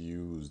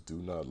 HBCUs do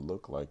not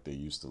look like they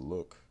used to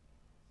look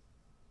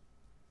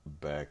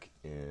back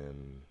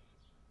in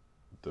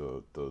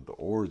the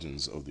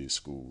origins of these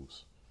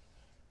schools.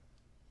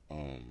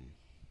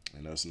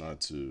 And that's not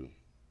to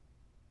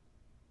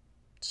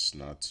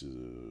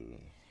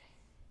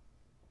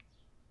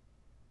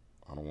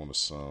I don't want to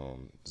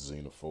sound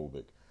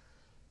xenophobic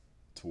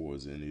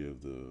towards any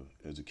of the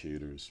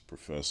educators,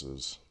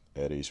 professors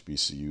at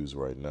HBCUs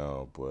right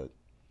now, but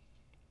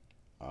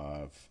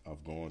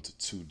I've gone to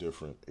 2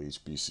 different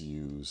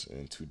HBCUs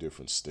in 2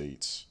 different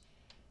states,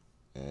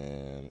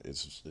 and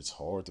it's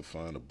hard to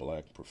find a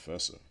black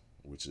professor,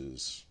 which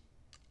is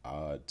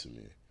odd to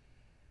me.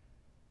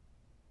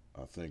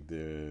 I think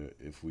that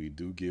if we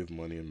do give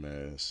money in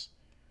mass,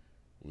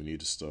 we need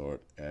to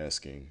start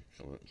asking,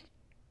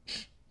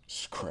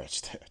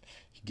 scratch that,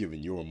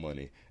 giving your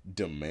money,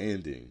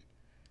 demanding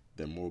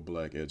that more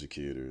black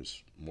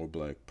educators, more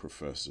black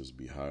professors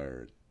be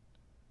hired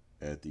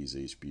at these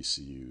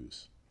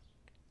HBCUs.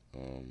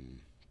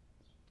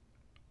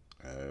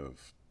 I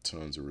have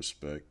tons of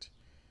respect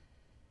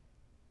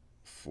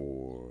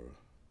for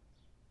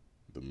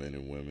the men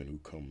and women who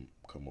come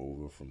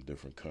over from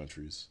different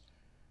countries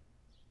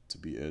to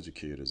be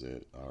educators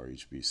at our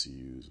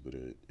HBCUs, but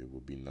it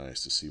would be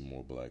nice to see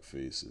more black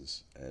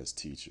faces as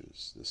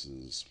teachers. This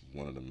is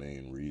one of the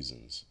main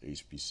reasons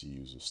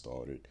HBCUs were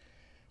started,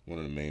 one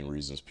of the main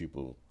reasons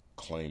people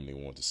claim they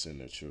want to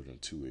send their children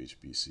to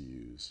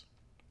HBCUs.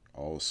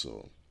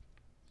 Also,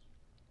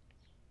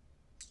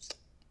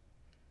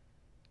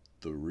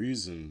 the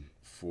reason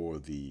for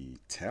the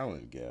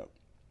talent gap,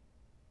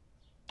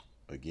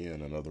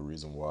 again, another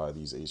reason why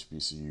these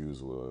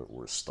HBCUs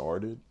were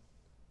started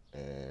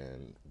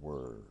and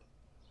were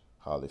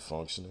highly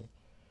functioning.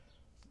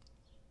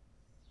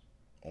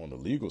 On the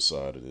legal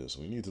side of this,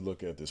 we need to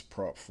look at this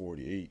Prop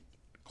 48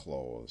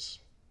 clause.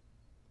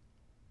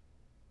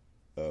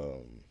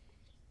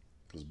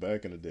 Because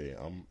back in the day,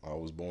 I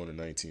was born in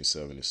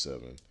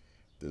 1977. If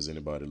there's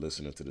anybody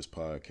listening to this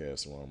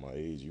podcast around my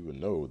age, you would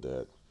know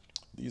that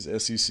these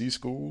SEC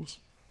schools,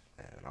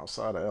 and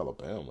outside of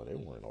Alabama, they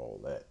weren't all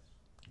that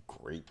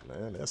great,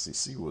 man. The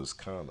SEC was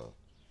kind of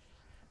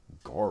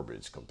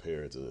garbage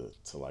compared to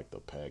like the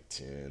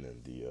Pac-10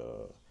 and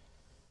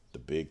the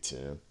Big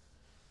Ten.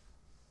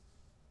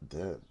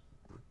 That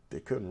they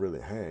couldn't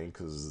really hang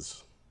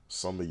because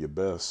some of your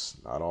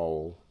best, not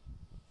all,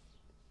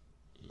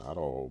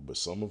 but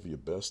some of your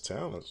best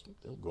talents,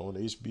 they were going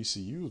to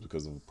HBCUs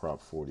because of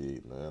Prop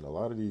 48, man. A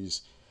lot of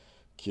these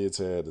kids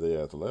had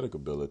the athletic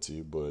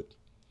ability, but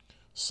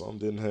some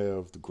didn't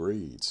have the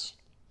grades.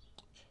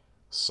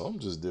 Some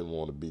just didn't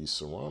want to be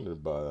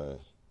surrounded by,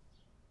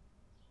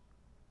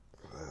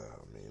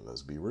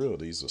 let's be real,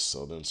 these are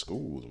Southern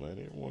schools, man.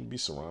 They didn't want to be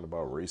surrounded by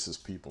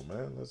racist people,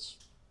 man. Let's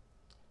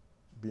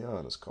be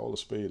honest, call a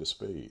spade a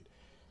spade.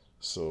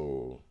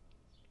 So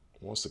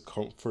once the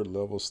comfort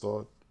levels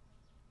start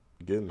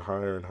getting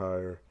higher and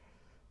higher,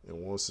 and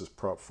once this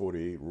Prop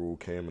 48 rule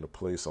came into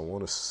place, I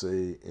want to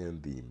say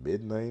in the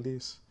mid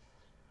 90s,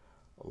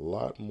 a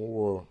lot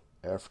more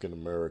African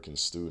American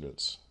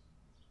students,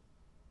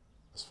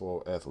 as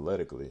far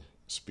athletically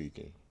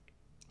speaking,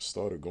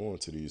 started going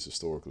to these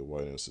historically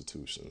white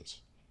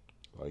institutions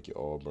like your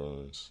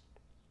Auburns,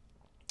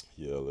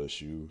 your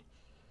LSU,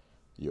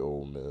 your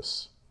Ole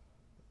Miss,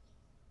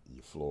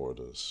 your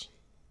Floridas,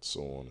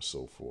 so on and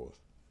so forth.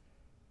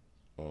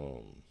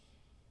 Um,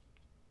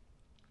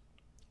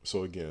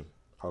 so again,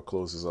 I'll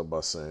close this up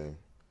by saying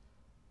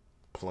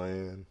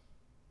plan,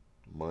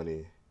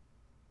 money,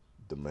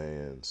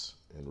 demands,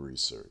 and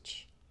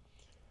research.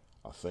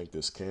 I think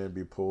this can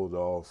be pulled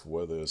off.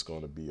 Whether it's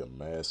going to be a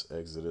mass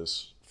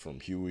exodus from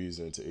Hueys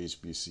into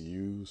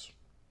HBCUs,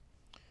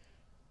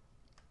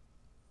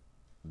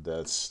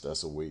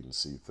 that's a wait and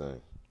see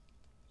thing.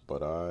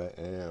 But I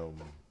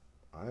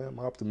am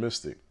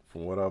optimistic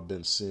from what I've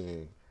been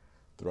seeing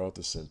throughout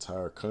this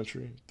entire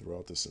country,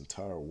 throughout this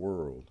entire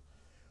world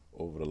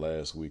over the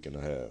last week and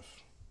a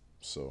half.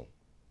 So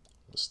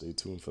stay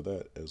tuned for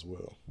that as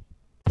well.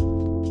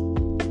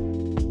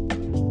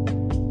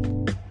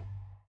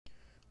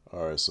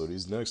 All right, so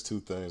these next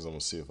two things, I'm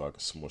gonna see if I can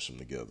smush them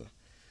together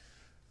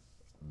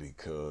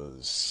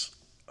because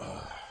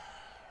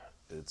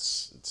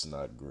it's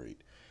not great.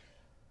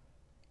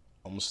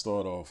 I'm gonna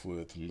start off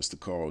with Mr.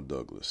 Carl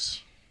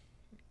Douglas.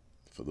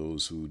 For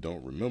those who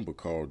don't remember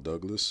Carl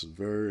Douglas, a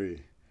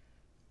very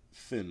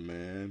thin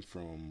man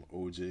from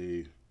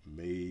OJ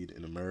Made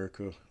in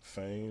America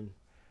fame.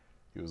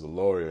 He was a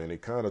lawyer and he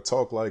kind of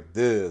talked like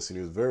this, and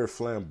he was very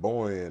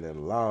flamboyant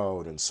and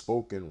loud and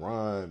spoke in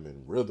rhyme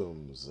and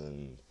rhythms,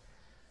 and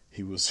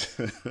he was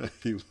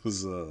he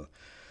was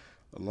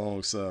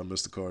alongside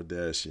Mr.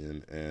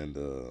 Kardashian and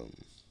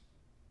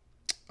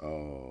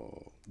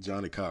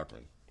Johnny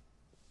Cochran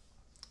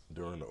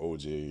during the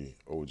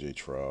OJ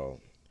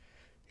trial.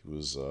 He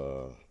was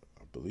I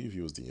believe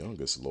he was the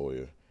youngest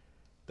lawyer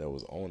that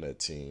was on that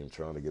team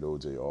trying to get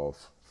OJ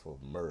off for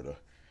murder.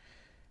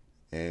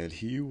 And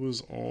he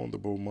was on the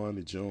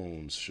Bomani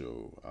Jones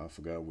show. I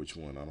forgot which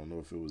one. I don't know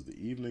if it was the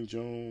Evening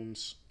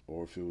Jones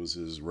or if it was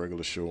his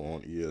regular show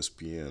on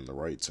ESPN, The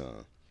Right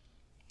Time.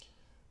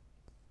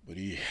 But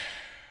the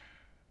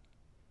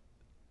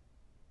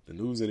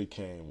news that he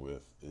came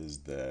with is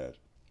that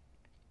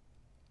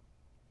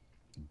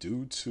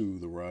due to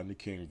the Rodney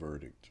King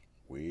verdict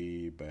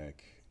way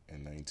back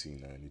in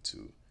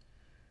 1992,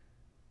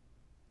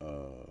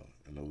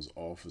 and those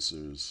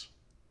officers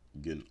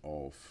getting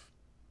off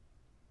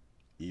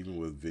even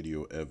with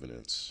video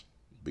evidence,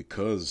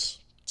 because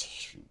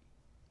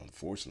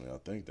unfortunately I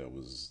think that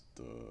was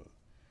the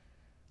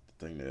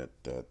thing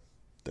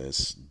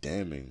that's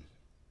damning,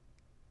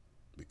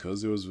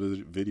 because there was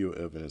video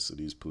evidence of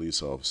these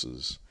police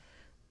officers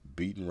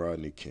beating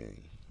Rodney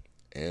King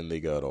and they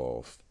got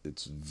off.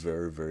 It's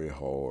very, very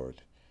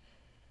hard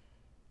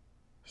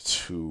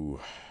to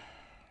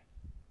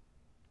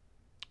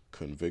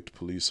convict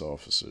police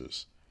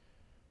officers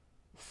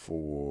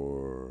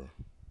for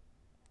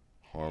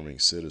harming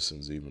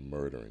citizens, even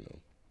murdering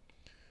them.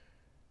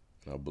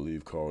 And I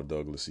believe Carl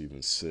Douglas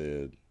even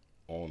said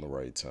on The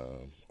Right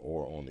Time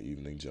or on the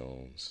Evening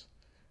Jones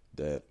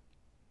that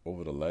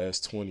over the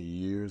last 20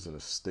 years in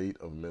the state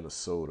of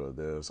Minnesota,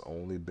 there's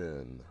only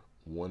been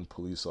one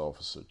police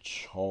officer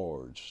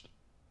charged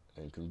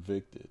and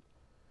convicted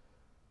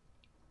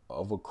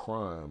of a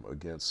crime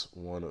against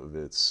one of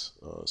its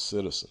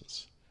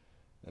citizens.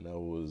 And that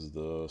was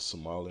the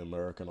Somali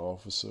American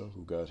officer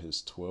who got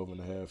his 12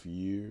 and a half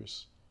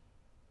years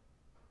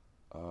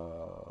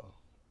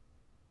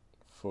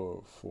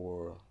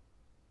for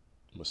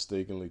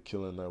mistakenly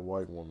killing that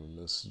white woman,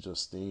 Miss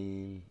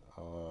Justine.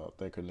 I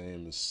think her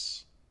name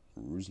is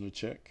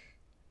Rusnacek.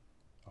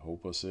 I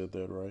hope I said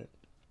that right.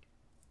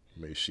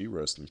 May she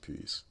rest in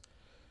peace.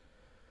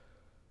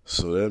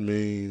 So that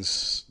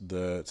means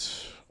that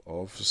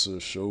Officer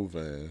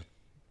Chauvin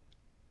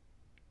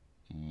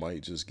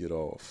might just get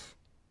off.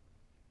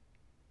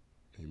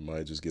 He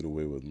might just get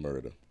away with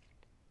murder.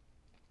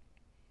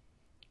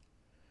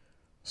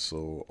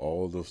 So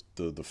all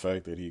the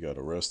fact that he got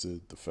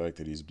arrested, the fact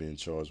that he's being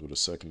charged with a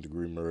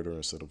second-degree murder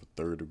instead of a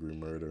third-degree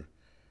murder,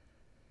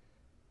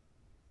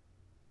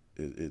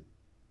 it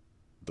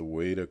the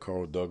way that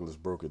Carl Douglas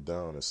broke it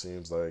down, it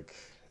seems like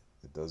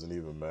it doesn't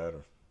even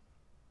matter.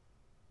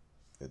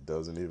 It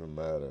doesn't even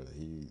matter.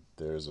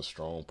 There's a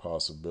strong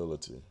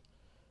possibility,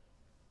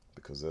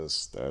 because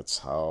that's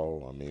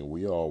how, I mean,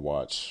 we all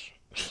watch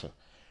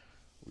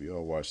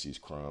these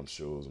crime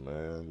shows,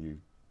 man.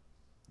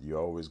 You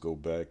always go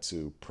back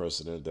to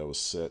precedent that was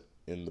set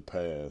in the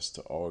past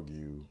to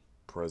argue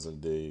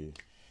present day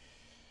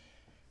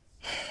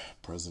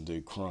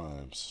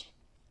crimes,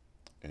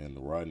 and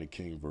the Rodney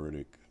King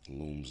verdict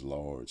looms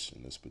large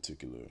in this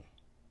particular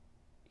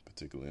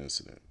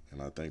incident.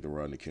 And I think the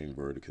Rodney King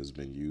verdict has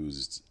been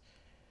used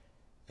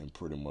in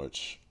pretty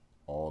much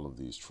all of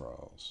these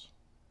trials.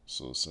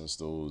 So since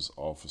those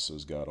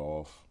officers got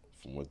off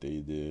from what they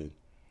did,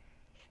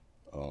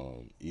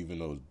 Even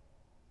though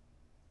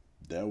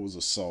that was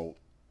assault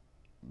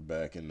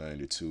back in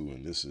 92,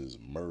 and this is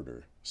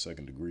murder,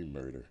 second degree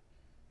murder,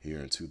 here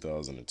in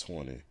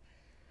 2020,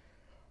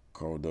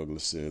 Carl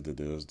Douglas said that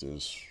there's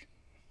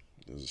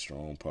a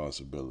strong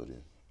possibility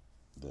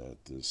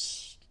that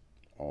this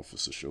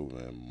Officer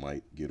Chauvin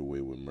might get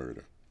away with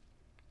murder.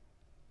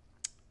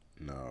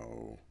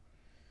 Now,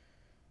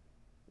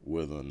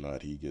 whether or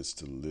not he gets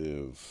to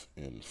live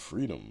in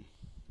freedom,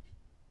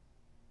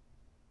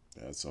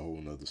 that's a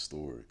whole nother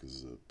story,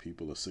 because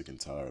people are sick and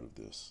tired of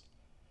this.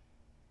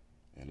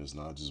 And it's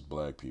not just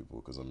black people,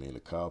 because I mean, the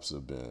cops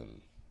they've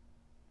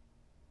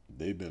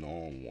been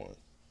on one.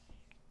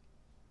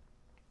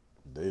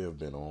 They have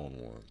been on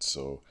one.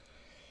 So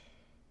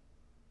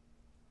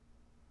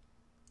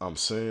I'm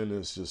saying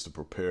this just to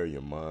prepare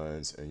your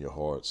minds and your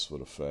hearts for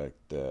the fact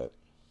that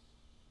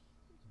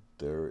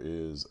there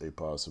is a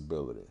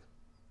possibility,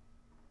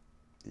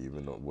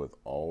 even with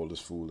all this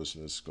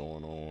foolishness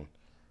going on,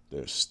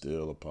 there's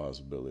still a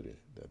possibility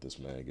that this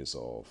man gets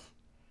off,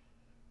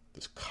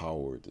 this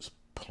coward, this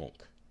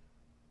punk,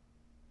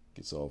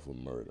 gets off with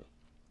murder.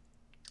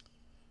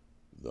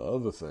 The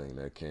other thing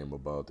that came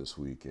about this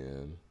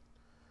weekend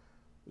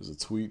is a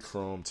tweet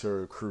from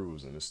Terry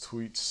Crews, and this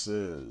tweet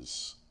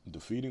says,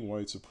 defeating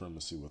white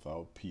supremacy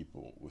without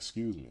people,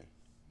 excuse me,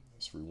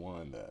 let's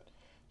rewind that.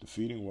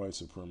 Defeating white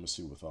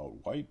supremacy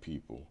without white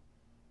people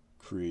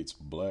creates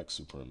black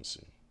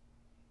supremacy.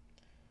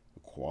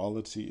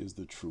 Equality is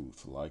the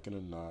truth. Like it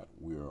or not,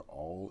 we are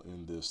all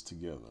in this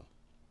together.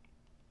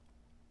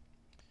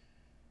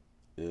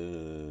 I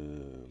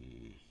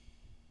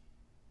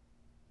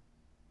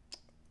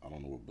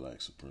don't know what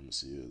black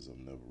supremacy is. I've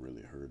never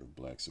really heard of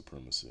black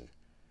supremacy.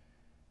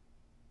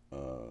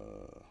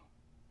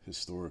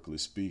 Historically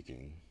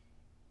speaking,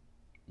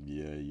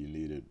 yeah, you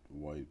needed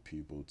white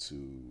people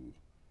to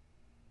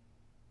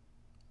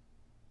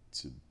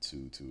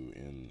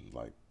end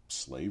like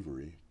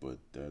slavery, but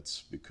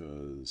that's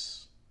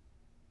because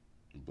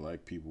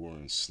black people were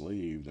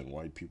enslaved and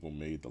white people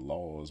made the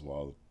laws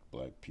while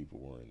black people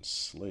were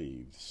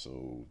enslaved.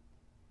 So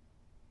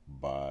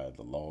by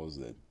the laws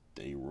that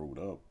they wrote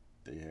up,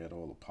 they had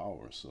all the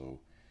power. So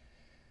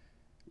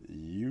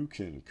you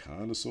can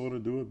kind of sort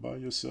of do it by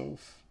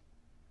yourself.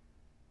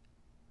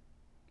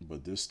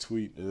 But this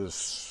tweet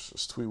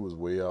was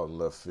way out in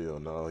left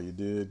field. Now, he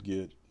did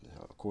get,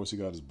 of course, he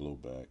got his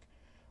blowback.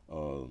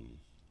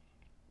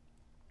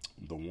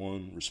 The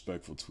one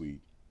respectful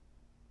tweet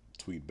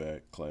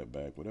back, clap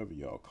back, whatever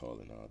y'all call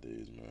it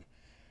nowadays, man,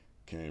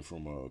 came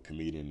from a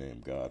comedian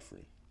named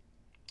Godfrey.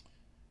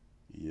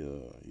 He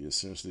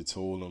essentially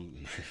told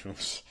him,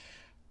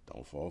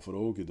 don't fall for the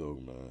okie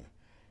doke, man.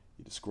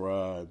 He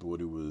described what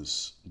he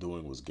was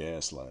doing was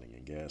gaslighting,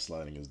 and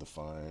gaslighting is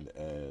defined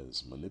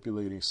as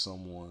manipulating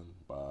someone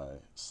by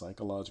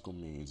psychological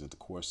means into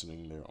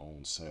questioning their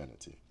own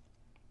sanity.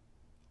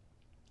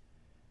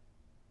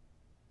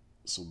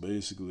 So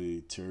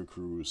basically, Terry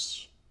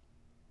Crews,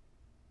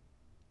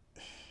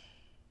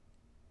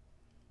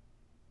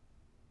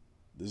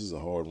 this is a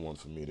hard one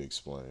for me to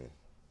explain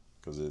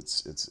because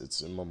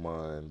it's in my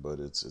mind, but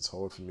it's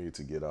hard for me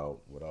to get out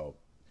without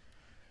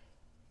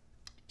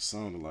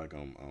sounding like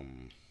I'm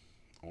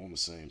on the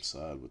same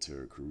side with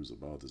Terry Crews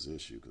about this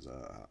issue, because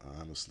I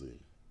honestly,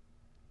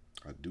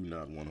 I do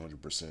not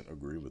 100%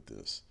 agree with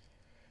this.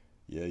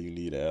 Yeah, you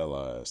need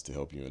allies to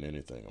help you in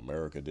anything.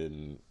 America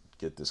didn't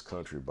get this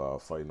country by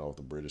fighting off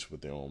the British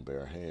with their own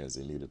bare hands.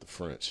 They needed the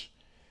French.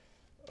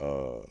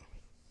 We're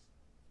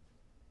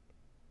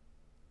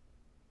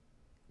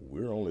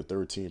only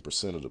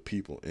 13% of the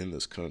people in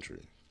this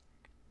country,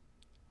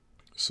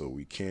 so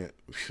we can't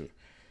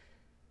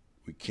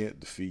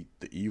defeat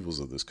the evils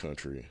of this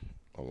country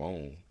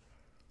alone.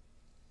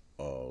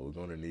 We're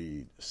gonna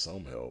need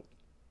some help,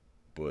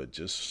 but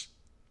just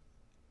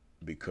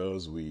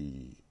because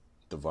we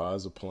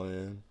devise a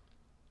plan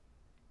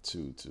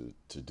to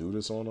do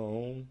this on our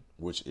own,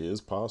 which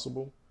is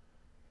possible,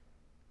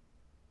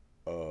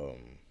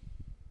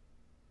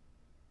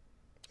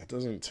 it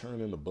doesn't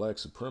turn into black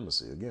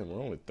supremacy. Again, we're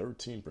only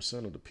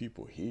 13% of the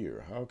people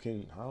here. How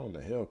in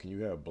the hell can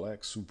you have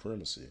black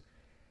supremacy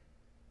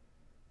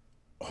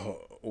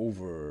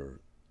over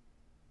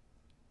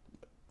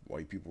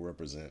white people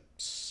represent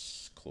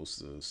close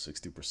to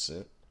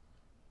 60%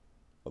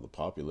 of the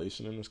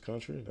population in this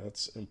country?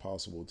 That's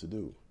impossible to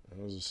do.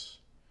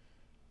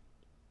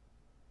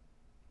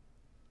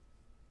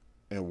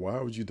 And why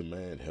would you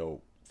demand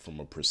help from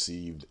a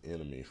perceived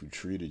enemy who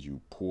treated you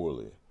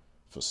poorly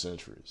for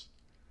centuries?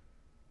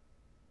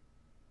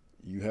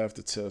 You have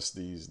to test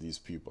these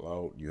people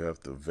out. You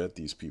have to vet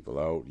these people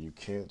out. You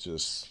can't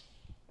just...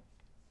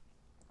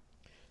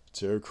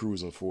 Terry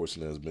Crews,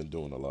 unfortunately, has been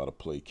doing a lot of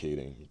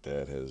placating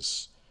that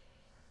has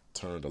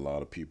turned a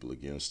lot of people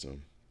against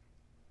him.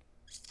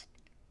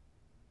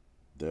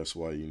 That's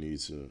why you need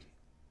to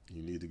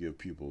give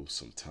people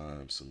some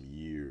time, some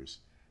years,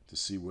 to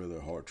see where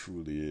their heart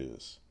truly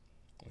is.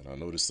 And I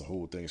noticed the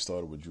whole thing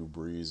started with Drew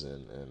Brees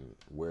and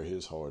where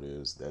his heart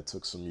is. That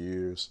took some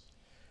years.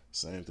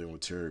 Same thing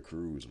with Terry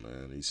Crews,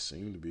 man. He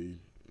seemed to be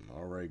an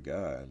all right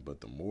guy,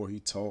 but the more he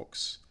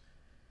talks,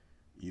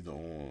 either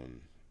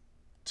on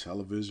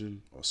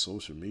television or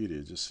social media,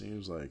 it just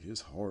seems like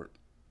his heart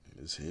and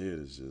his head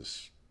is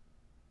just,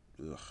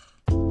 ugh.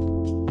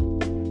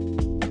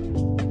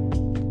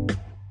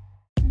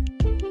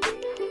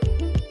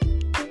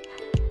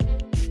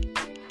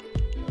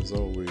 As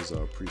always,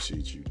 I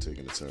appreciate you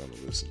taking the time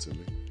to listen to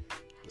me.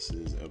 This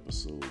is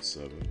episode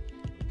 7.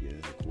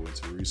 Again, according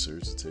to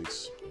research, it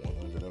takes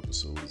 100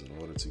 episodes in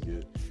order to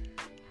get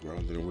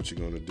grounded in what you're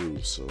going to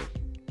do. So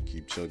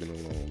keep chugging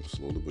along,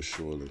 slowly but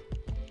surely.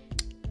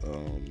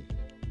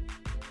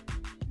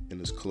 In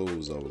this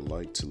close, I would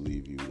like to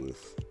leave you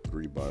with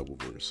 3 Bible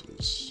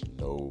verses.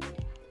 No,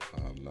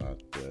 I'm not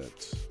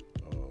that.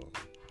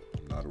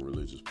 I'm not a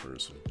religious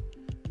person.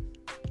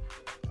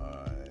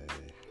 I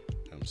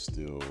am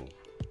still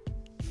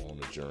on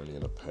a journey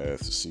and a path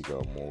to seek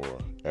out more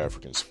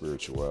African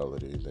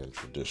spirituality than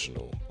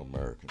traditional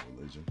American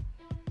religion.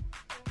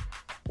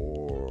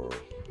 Or,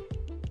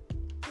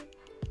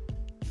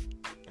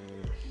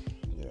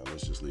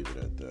 let's just leave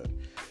it at that.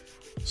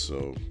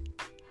 So,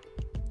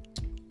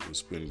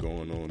 what's been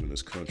going on in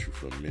this country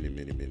for many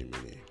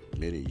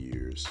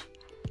years,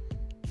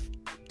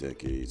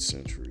 decades,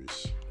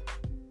 centuries.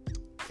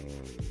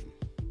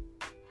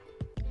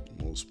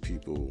 Most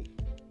people,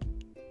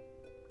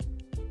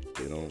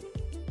 they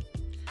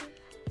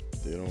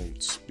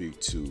don't speak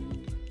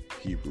to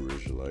Hebrew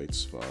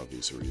Israelites for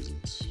obvious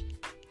reasons.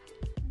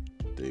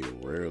 They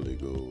rarely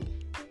go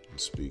and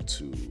speak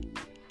to the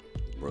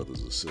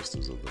brothers or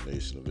sisters of the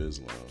Nation of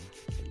Islam,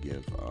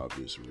 again for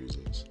obvious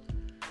reasons.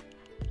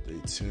 They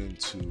tend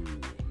to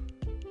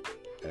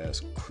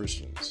ask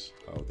Christians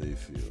how they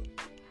feel.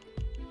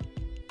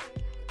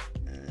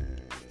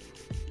 And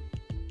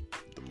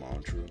the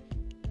mantra,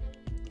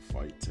 the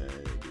fight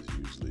tag is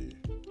usually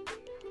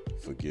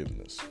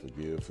forgiveness.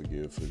 Forgive.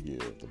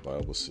 The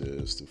Bible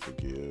says to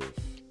forgive.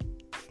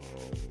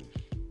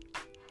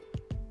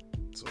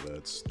 So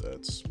that's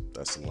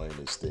the lane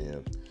they stay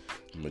in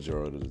the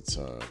majority of the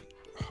time.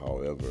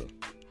 However,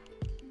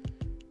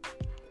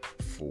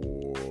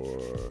 for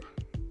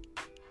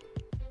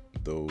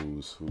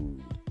those who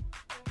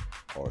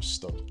are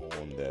stuck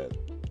on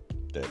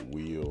that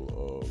wheel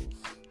of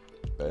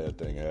bad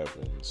thing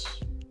happens,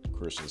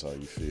 Christians, how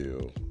you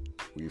feel,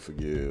 we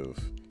forgive,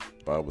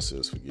 Bible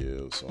says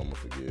forgive, so I'm gonna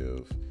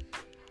forgive,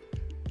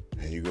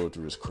 and you go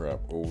through this crap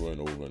over and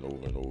over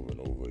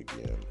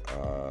again.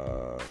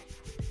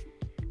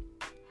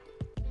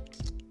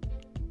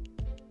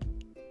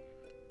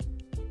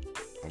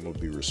 I'm gonna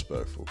be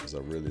respectful because I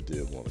really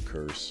did want to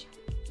curse,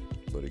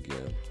 but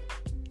again,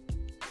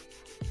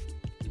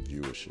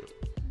 viewership.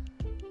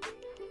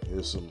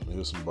 Here's some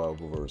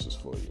Bible verses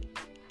for you.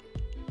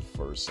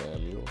 1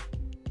 Samuel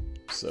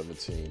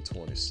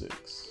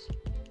 17:26,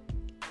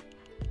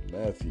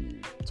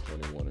 Matthew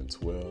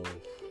 21:12,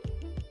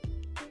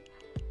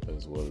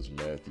 as well as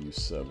Matthew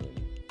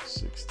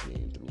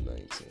 7:16 through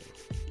 19.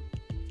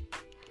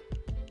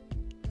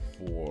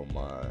 For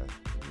my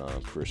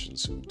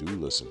non-Christians who do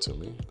listen to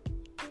me,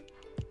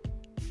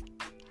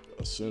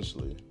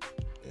 essentially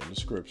in the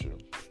scripture,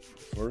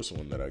 the first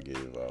one that I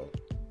gave out,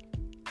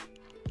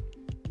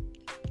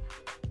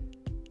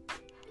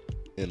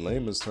 in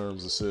layman's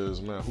terms, it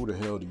says, man, who the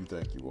hell do you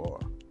think you are?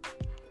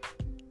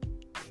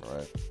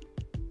 Right?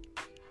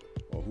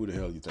 Or who the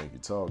hell do you think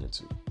you're talking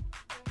to?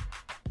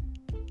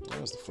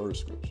 That's the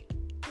first scripture.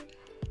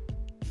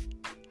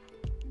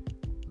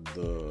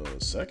 The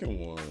second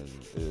one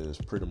is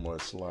pretty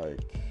much like,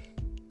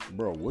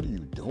 bro, what are you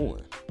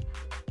doing?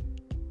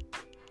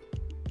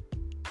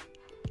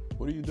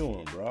 What are you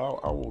doing, bro?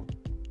 I will...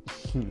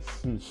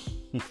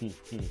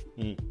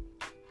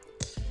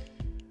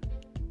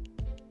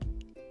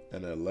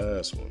 And that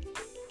last one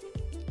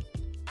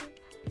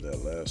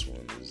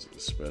is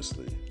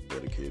especially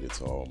dedicated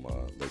to all my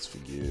let's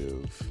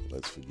forgive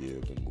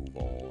and move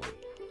on.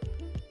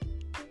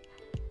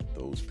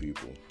 Those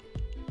people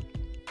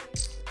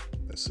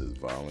that says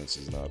violence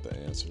is not the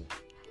answer.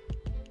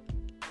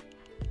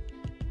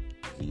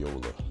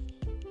 Viola.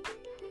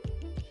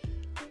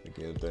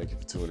 Again, thank you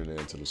for tuning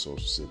in to the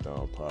Social Sit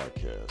Down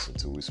Podcast.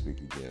 Until we speak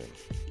again,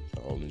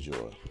 y'all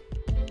enjoy.